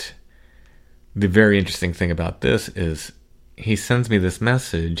 Mm-hmm. But the very interesting thing about this is he sends me this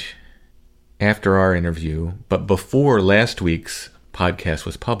message after our interview, but before last week's podcast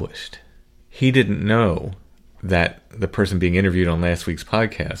was published. He didn't know that the person being interviewed on last week's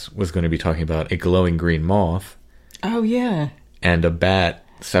podcast was going to be talking about a glowing green moth. Oh, yeah. And a bat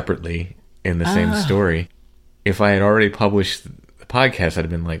separately in the same story. If I had already published the podcast, I'd have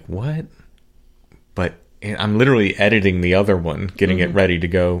been like, what? But I'm literally editing the other one, getting it ready to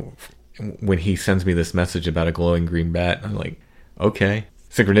go when he sends me this message about a glowing green bat. I'm like, okay.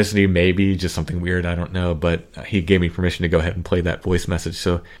 Synchronicity, maybe, just something weird, I don't know. But he gave me permission to go ahead and play that voice message.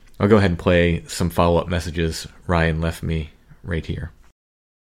 So I'll go ahead and play some follow-up messages Ryan left me right here.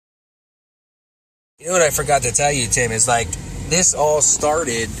 You know what I forgot to tell you, Tim, is like this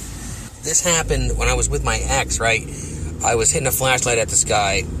happened when I was with my ex, right? I was hitting a flashlight at the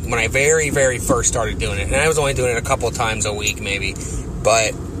sky when I very, very first started doing it. And I was only doing it a couple of times a week, maybe.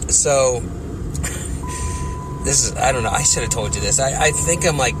 But, so, this is, I don't know, I should have told you this. I think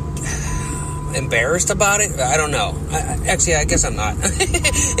I'm, like, embarrassed about it. I don't know. Actually, I guess I'm not.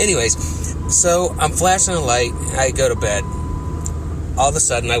 Anyways, so I'm flashing a light. I go to bed. All of a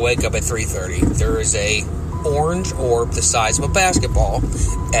sudden, I wake up at 3:30. There is a orange orb the size of a basketball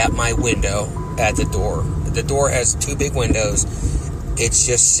at my window at the door. The door has 2 big windows. It's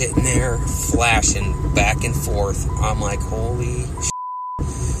just sitting there flashing back and forth. I'm like, holy shit.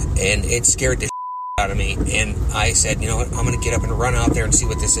 And it scared the shit out of me. And I said, you know what? I'm going to get up and run out there and see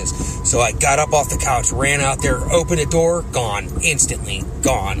what this is. So I got up off the couch, ran out there, opened the door, gone. Instantly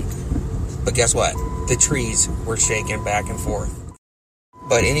gone. But guess what? The trees were shaking back and forth.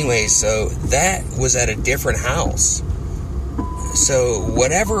 But anyway, so that was at a different house. So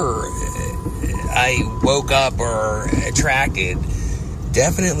whatever I woke up or attracted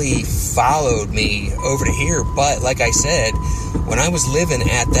definitely followed me over to here. But like I said, when I was living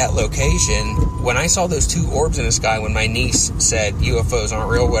at that location, when I saw those 2 orbs in the sky, when my niece said UFOs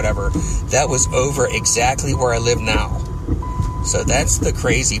aren't real, whatever, that was over exactly where I live now. So that's the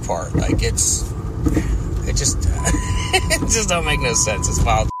crazy part. Like it just it just don't make no sense. It's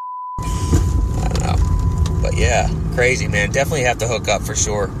wild. I don't know. But yeah, crazy, man. Definitely have to hook up for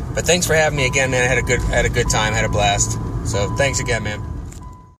sure. But thanks for having me again, man. I had a good time, had a blast. So thanks again, man.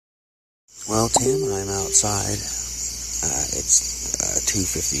 Well, Tim, I'm outside. It's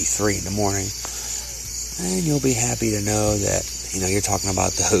 2:53 in the morning, and you'll be happy to know that you're talking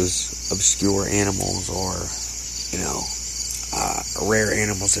about those obscure animals or rare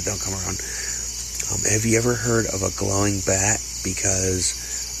animals that don't come around. Have you ever heard of a glowing bat?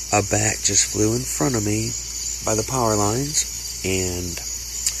 Because a bat just flew in front of me by the power lines, and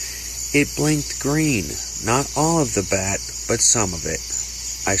it blinked green. Not all of the bat, but some of it.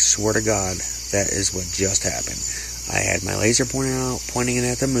 I swear to God, that is what just happened. I had my laser pointing it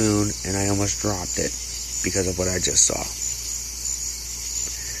at the moon, and I almost dropped it because of what I just saw.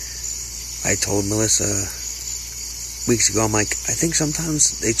 I told Melissa weeks ago, I'm like, I think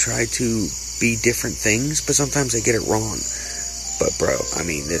sometimes they try to be different things, but sometimes they get it wrong. But bro, I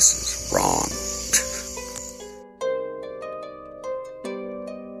mean, this is wrong.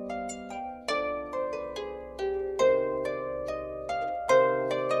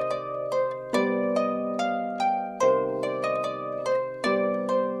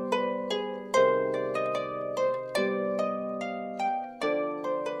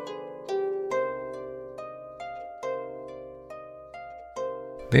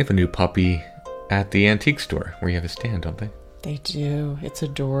 They have a new puppy at the antique store where you have a stand, don't they? They do. It's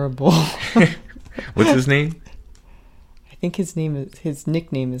adorable. What's his name? I think his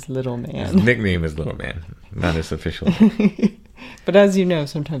nickname is Little Man. His nickname is Little Man, not his official. But as you know,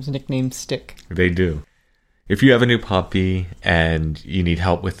 sometimes nicknames stick. They do. If you have a new puppy and you need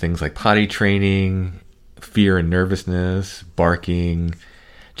help with things like potty training, fear and nervousness, barking,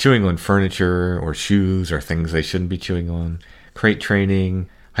 chewing on furniture or shoes or things they shouldn't be chewing on, crate training,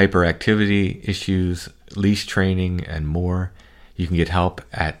 hyperactivity issues, leash training, and more, you can get help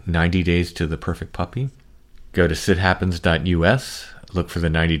at 90 Days to the Perfect Puppy. Go to sithappens.us, look for the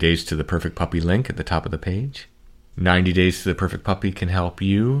 90 Days to the Perfect Puppy link at the top of the page. 90 Days to the Perfect Puppy can help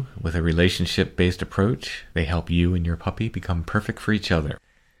you with a relationship-based approach. They help you and your puppy become perfect for each other.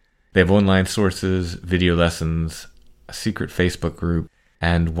 They have online sources, video lessons, a secret Facebook group,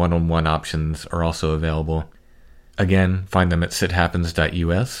 and one-on-one options are also available. Again, find them at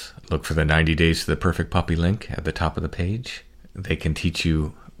sithappens.us. Look for the 90 Days to the Perfect Puppy link at the top of the page. They can teach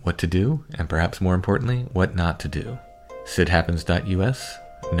you what to do, and perhaps more importantly, what not to do. sithappens.us,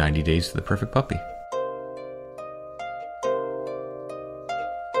 90 Days to the Perfect Puppy.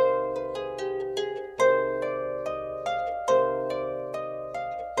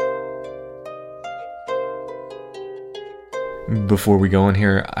 Before we go on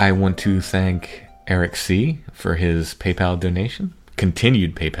here, I want to thank Eric C. for his PayPal donation.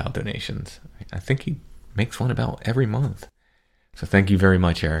 Continued PayPal donations. I think he makes one about every month. So thank you very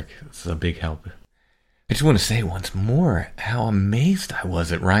much, Eric. This is a big help. I just want to say once more how amazed I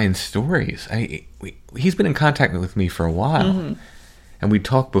was at Ryan's stories. He's been in contact with me for a while. Mm-hmm. And we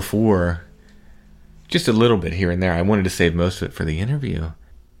talked before Just a little bit here and there. I wanted to save most of it for the interview.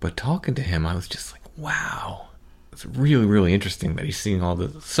 But talking to him, I was just like, wow. It's really, really interesting that he's seeing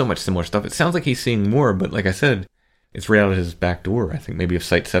so much similar stuff. It sounds like he's seeing more, but like I said, it's right out of his back door. I think maybe if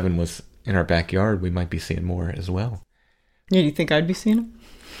Site 7 was in our backyard, we might be seeing more as well. Yeah, do you think I'd be seeing him?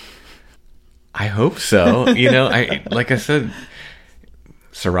 I hope so. Like I said,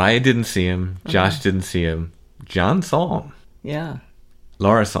 Soraya didn't see him. Josh didn't see him. John saw him. Yeah.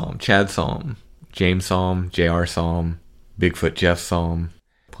 Laura saw him. Chad saw him. James saw him. JR saw him. Bigfoot Jeff saw him.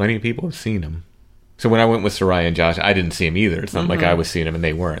 Plenty of people have seen him. So when I went with Soraya and Josh, I didn't see him either. It's not like I was seeing him and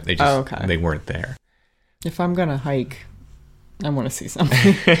they weren't. They just they weren't there. If I'm going to hike, I want to see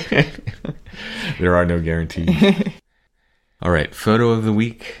something. There are no guarantees. All right, photo of the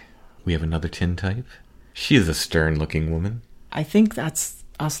week. We have another tintype. She is a stern-looking woman. I think that's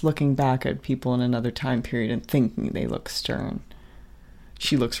us looking back at people in another time period and thinking they look stern.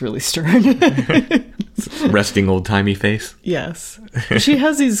 She looks really stern. Resting old-timey face? Yes. She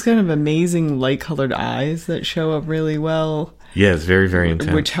has these kind of amazing light-colored eyes that show up really well. Yeah, it's very, very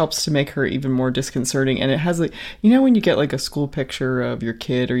intense. Which helps to make her even more disconcerting. And it has like, when you get like a school picture of your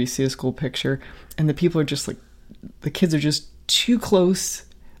kid or you see a school picture and the people are just like, the kids are just too close.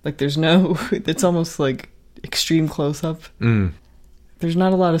 Like there's it's almost like extreme close-up. There's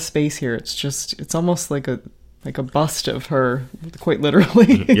not a lot of space here. It's almost like a bust of her, quite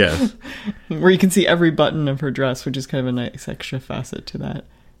literally. Yes. Where you can see every button of her dress, which is kind of a nice extra facet to that.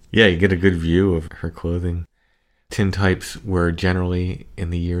 Yeah, you get a good view of her clothing. Tintypes were generally in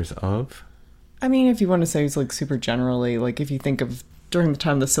the years of? I mean, if you want to say it's like super generally, like if you think of during the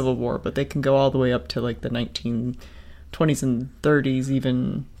time of the Civil War, but they can go all the way up to like the 1920s and 30s,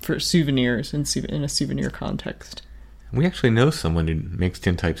 even for souvenirs in a souvenir context. We actually know someone who makes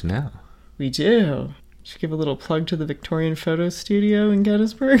tintypes now. We do. Should give a little plug to the Victorian Photo Studio in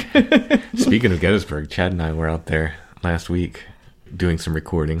Gettysburg. Speaking of Gettysburg, Chad and I were out there last week doing some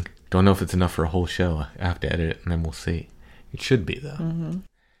recording. Don't know if it's enough for a whole show. I have to edit it and then we'll see. It should be, though. Mm-hmm.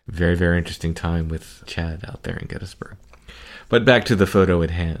 Very, very interesting time with Chad out there in Gettysburg. But back to the photo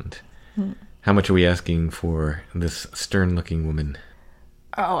at hand. How much are we asking for this stern-looking woman?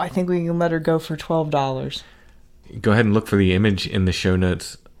 Oh, I think we can let her go for $12. Go ahead and look for the image in the show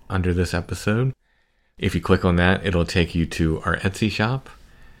notes under this episode. If you click on that, it'll take you to our Etsy shop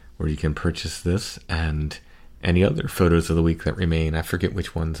where you can purchase this and any other photos of the week that remain. I forget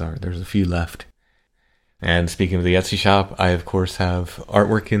which ones are. There's a few left. And speaking of the Etsy shop, I, of course, have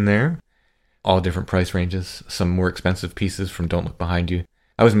artwork in there. All different price ranges. Some more expensive pieces from Don't Look Behind You.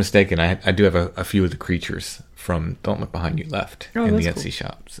 I was mistaken. I do have a few of the creatures from Don't Look Behind You left in the Etsy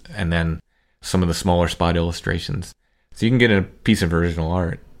shops. And then some of the smaller spot illustrations. So you can get a piece of original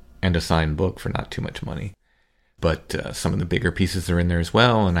art and a signed book for not too much money. But some of the bigger pieces are in there as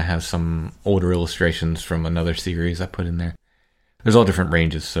well, and I have some older illustrations from another series I put in there. There's all different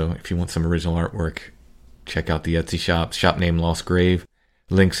ranges, so if you want some original artwork, check out the Etsy shop. Shop name Lost Grave.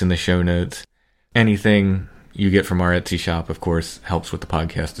 Links in the show notes. Anything you get from our Etsy shop, of course, helps with the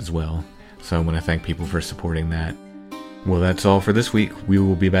podcast as well. So I want to thank people for supporting that. Well, that's all for this week. We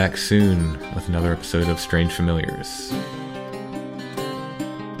will be back soon with another episode of Strange Familiars.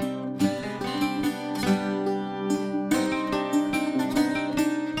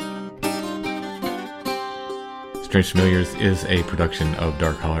 Strange Familiars is a production of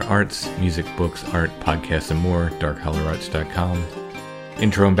Dark Holler Arts, music, books, art, podcasts, and more, darkhollerarts.com.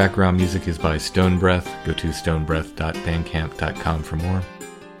 Intro and background music is by Stone Breath. Go to stonebreath.bandcamp.com for more.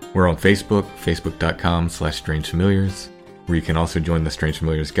 We're on Facebook, facebook.com/strangefamiliars, where you can also join the Strange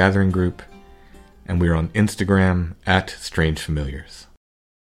Familiars Gathering group. And we're on Instagram @strangefamiliars.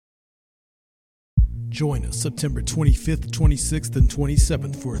 Join us September 25th, 26th, and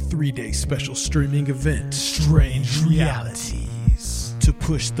 27th for a 3-day special streaming event, Strange Realities, to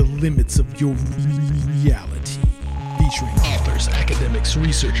push the limits of your reality. Featuring authors, academics,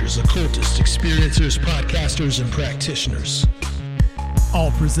 researchers, occultists, experiencers, podcasters, and practitioners.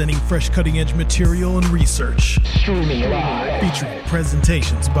 All presenting fresh cutting-edge material and research. Streaming live. Featuring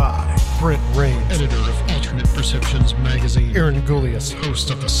presentations by Brent Rains, editor of Alternate Perceptions magazine. Aaron Goulias, host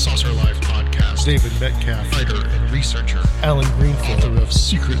of the Saucer Life podcast. David Metcalf, writer and researcher. Alan Greenfield, author of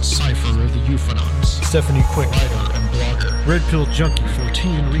Secret Cipher of the Euphonauts. Stephanie Quick, writer and blogger. Red Pill Junkie,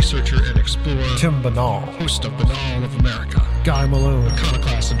 Fortean researcher and explorer. Tim Banal, host of Banal of America. Guy Malone,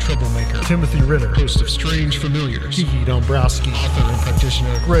 iconoclast and troublemaker. Timothy Ritter, Host of Strange Familiars. Kiki Dombrowski, Author and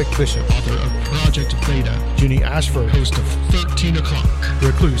practitioner. Greg Bishop, Author of Project Beta. Jenny Ashford, Host of 13 O'Clock.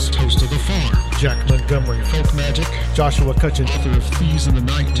 Recluse, Host of The Farm. Jack Montgomery, Folk Magic. Joshua Cutchin, Author of Thieves in the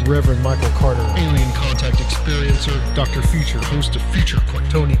Night. Reverend Michael Carter, Alien Contact Experiencer. Dr. Future, Host of Future Quake.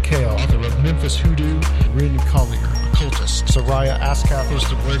 Tony Kale, Author of Memphis Hoodoo. Rin Collier, Occultist. Soraya Askath,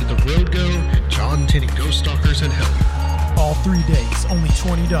 Host of Where Did the Road Go? And John Tinney, Ghost Stalkers and Hell. all 3 days, only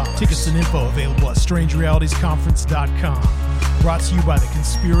 $20. Tickets and info available at strangerealitiesconference.com. Brought to you by the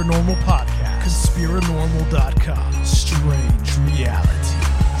Conspiranormal Podcast. Conspiranormal.com. Strange Realities.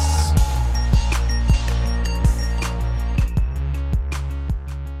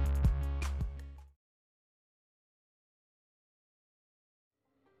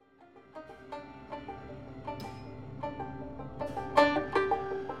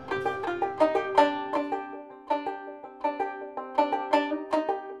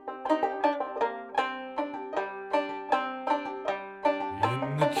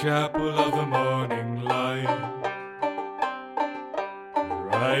 Chapel of the morning light, the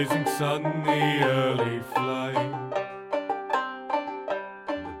rising sun, the early flight,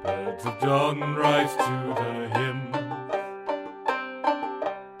 the birds of dawn rise to the hymn,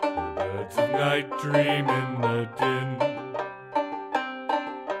 the birds of night dream in the din,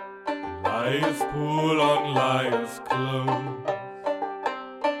 liars pull on liars' clothes,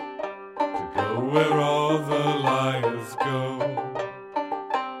 to go where all the liars go.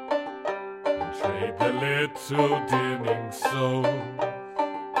 Trade the little dimming souls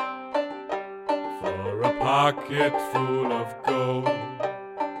for a pocket full of gold.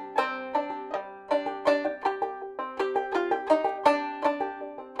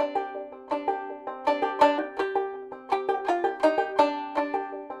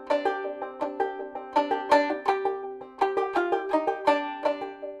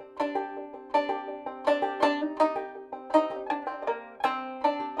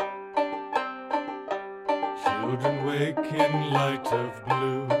 Children wake in light of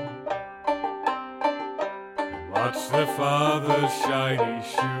blue and watch their father's shiny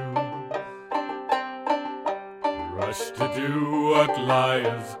shoes, rush to do what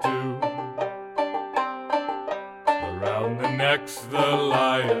liars do. Around the necks the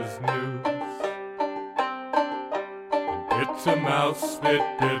liars noose, and bitter mouths spit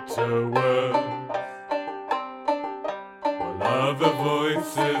bitter words, while other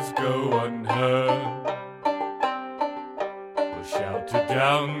voices go unheard, shouted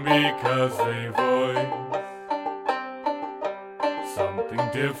down because they voice something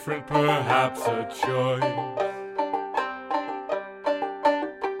different, perhaps a choice.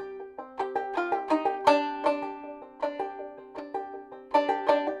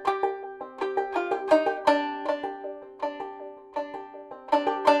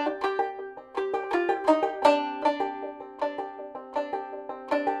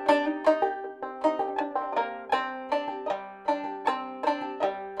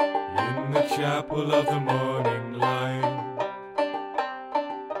 In the chapel of the morning light,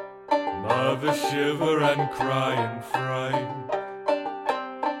 mothers shiver and cry in fright,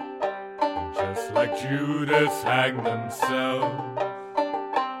 and just like Judas hang themselves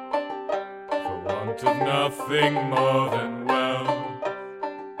for want of nothing more than wealth.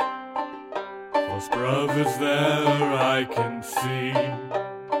 False brothers there I can see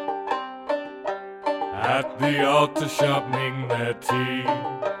at the altar sharpening their teeth,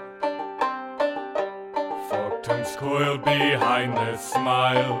 tongues coiled behind their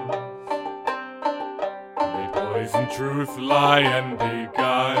smiles. They poison truth, lie, and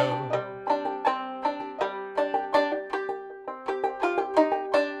beguile.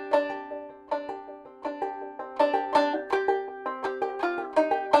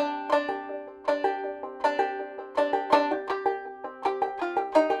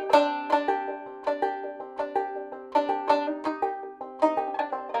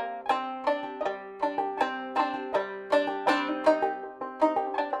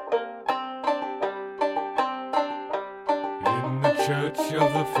 Church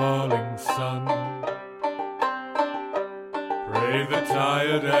of the falling sun, pray the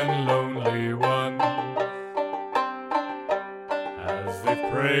tired and lonely ones, as they've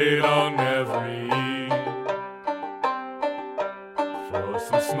prayed on every eve, for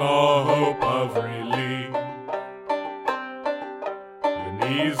some small hope of relief. The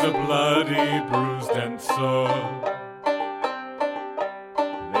knees are bloody, bruised and sore,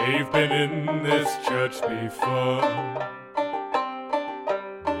 they've been in this church before,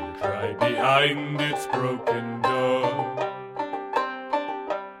 behind its broken door.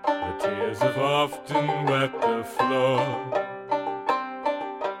 The tears have often wet the floor.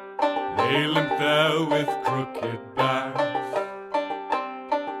 They limp there with crooked backs,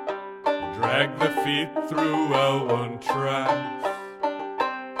 drag their feet through well-worn tracks,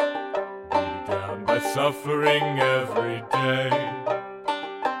 beat down by suffering every day.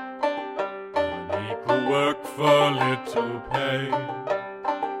 Unequal work for little pay.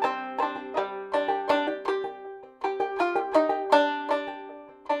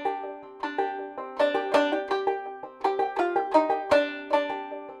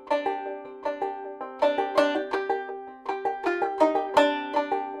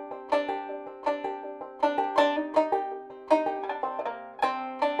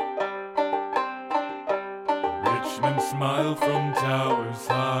 Richmond smile from towers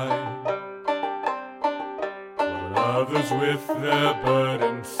high, while others with their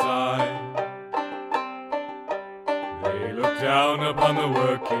burden sigh. They look down upon the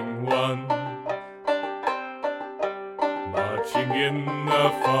working ones, marching in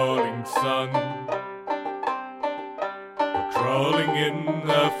the falling sun, or crawling in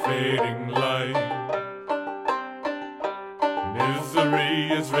the fading light.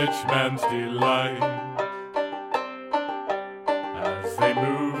 Misery is rich man's delight. They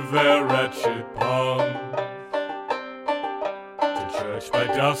move their wretched palms to church by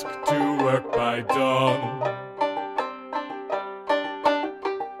dusk, to work by dawn.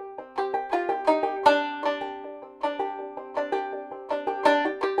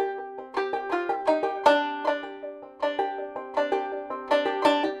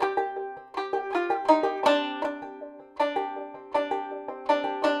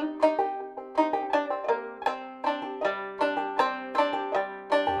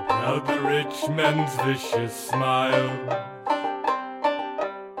 Proud the rich men's vicious smiles,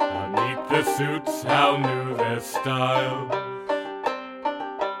 how neat their suits, how new their styles.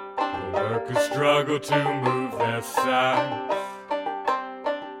 The workers struggle to move their sacks,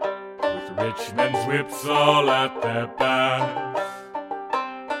 with rich men's whips all at their backs.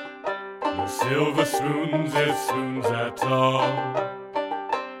 No silver spoons, if spoons at all,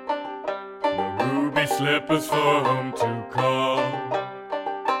 no ruby slippers for whom to call.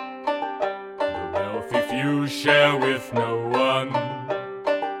 You share with no one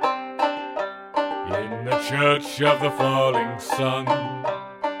in the church of the falling sun.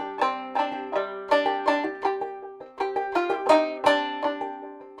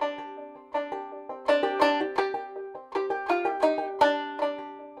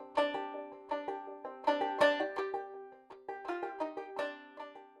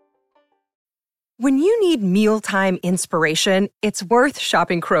 When you need mealtime inspiration, it's worth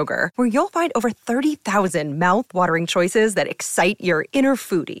shopping Kroger, where you'll find over 30,000 mouth-watering choices that excite your inner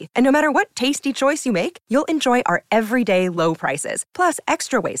foodie. And no matter what tasty choice you make, you'll enjoy our everyday low prices, plus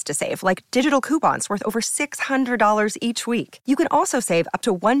extra ways to save, like digital coupons worth over $600 each week. You can also save up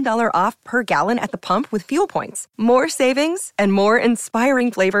to $1 off per gallon at the pump with fuel points. More savings and more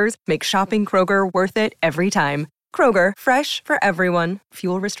inspiring flavors make shopping Kroger worth it every time. Kroger, fresh for everyone.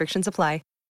 Fuel restrictions apply.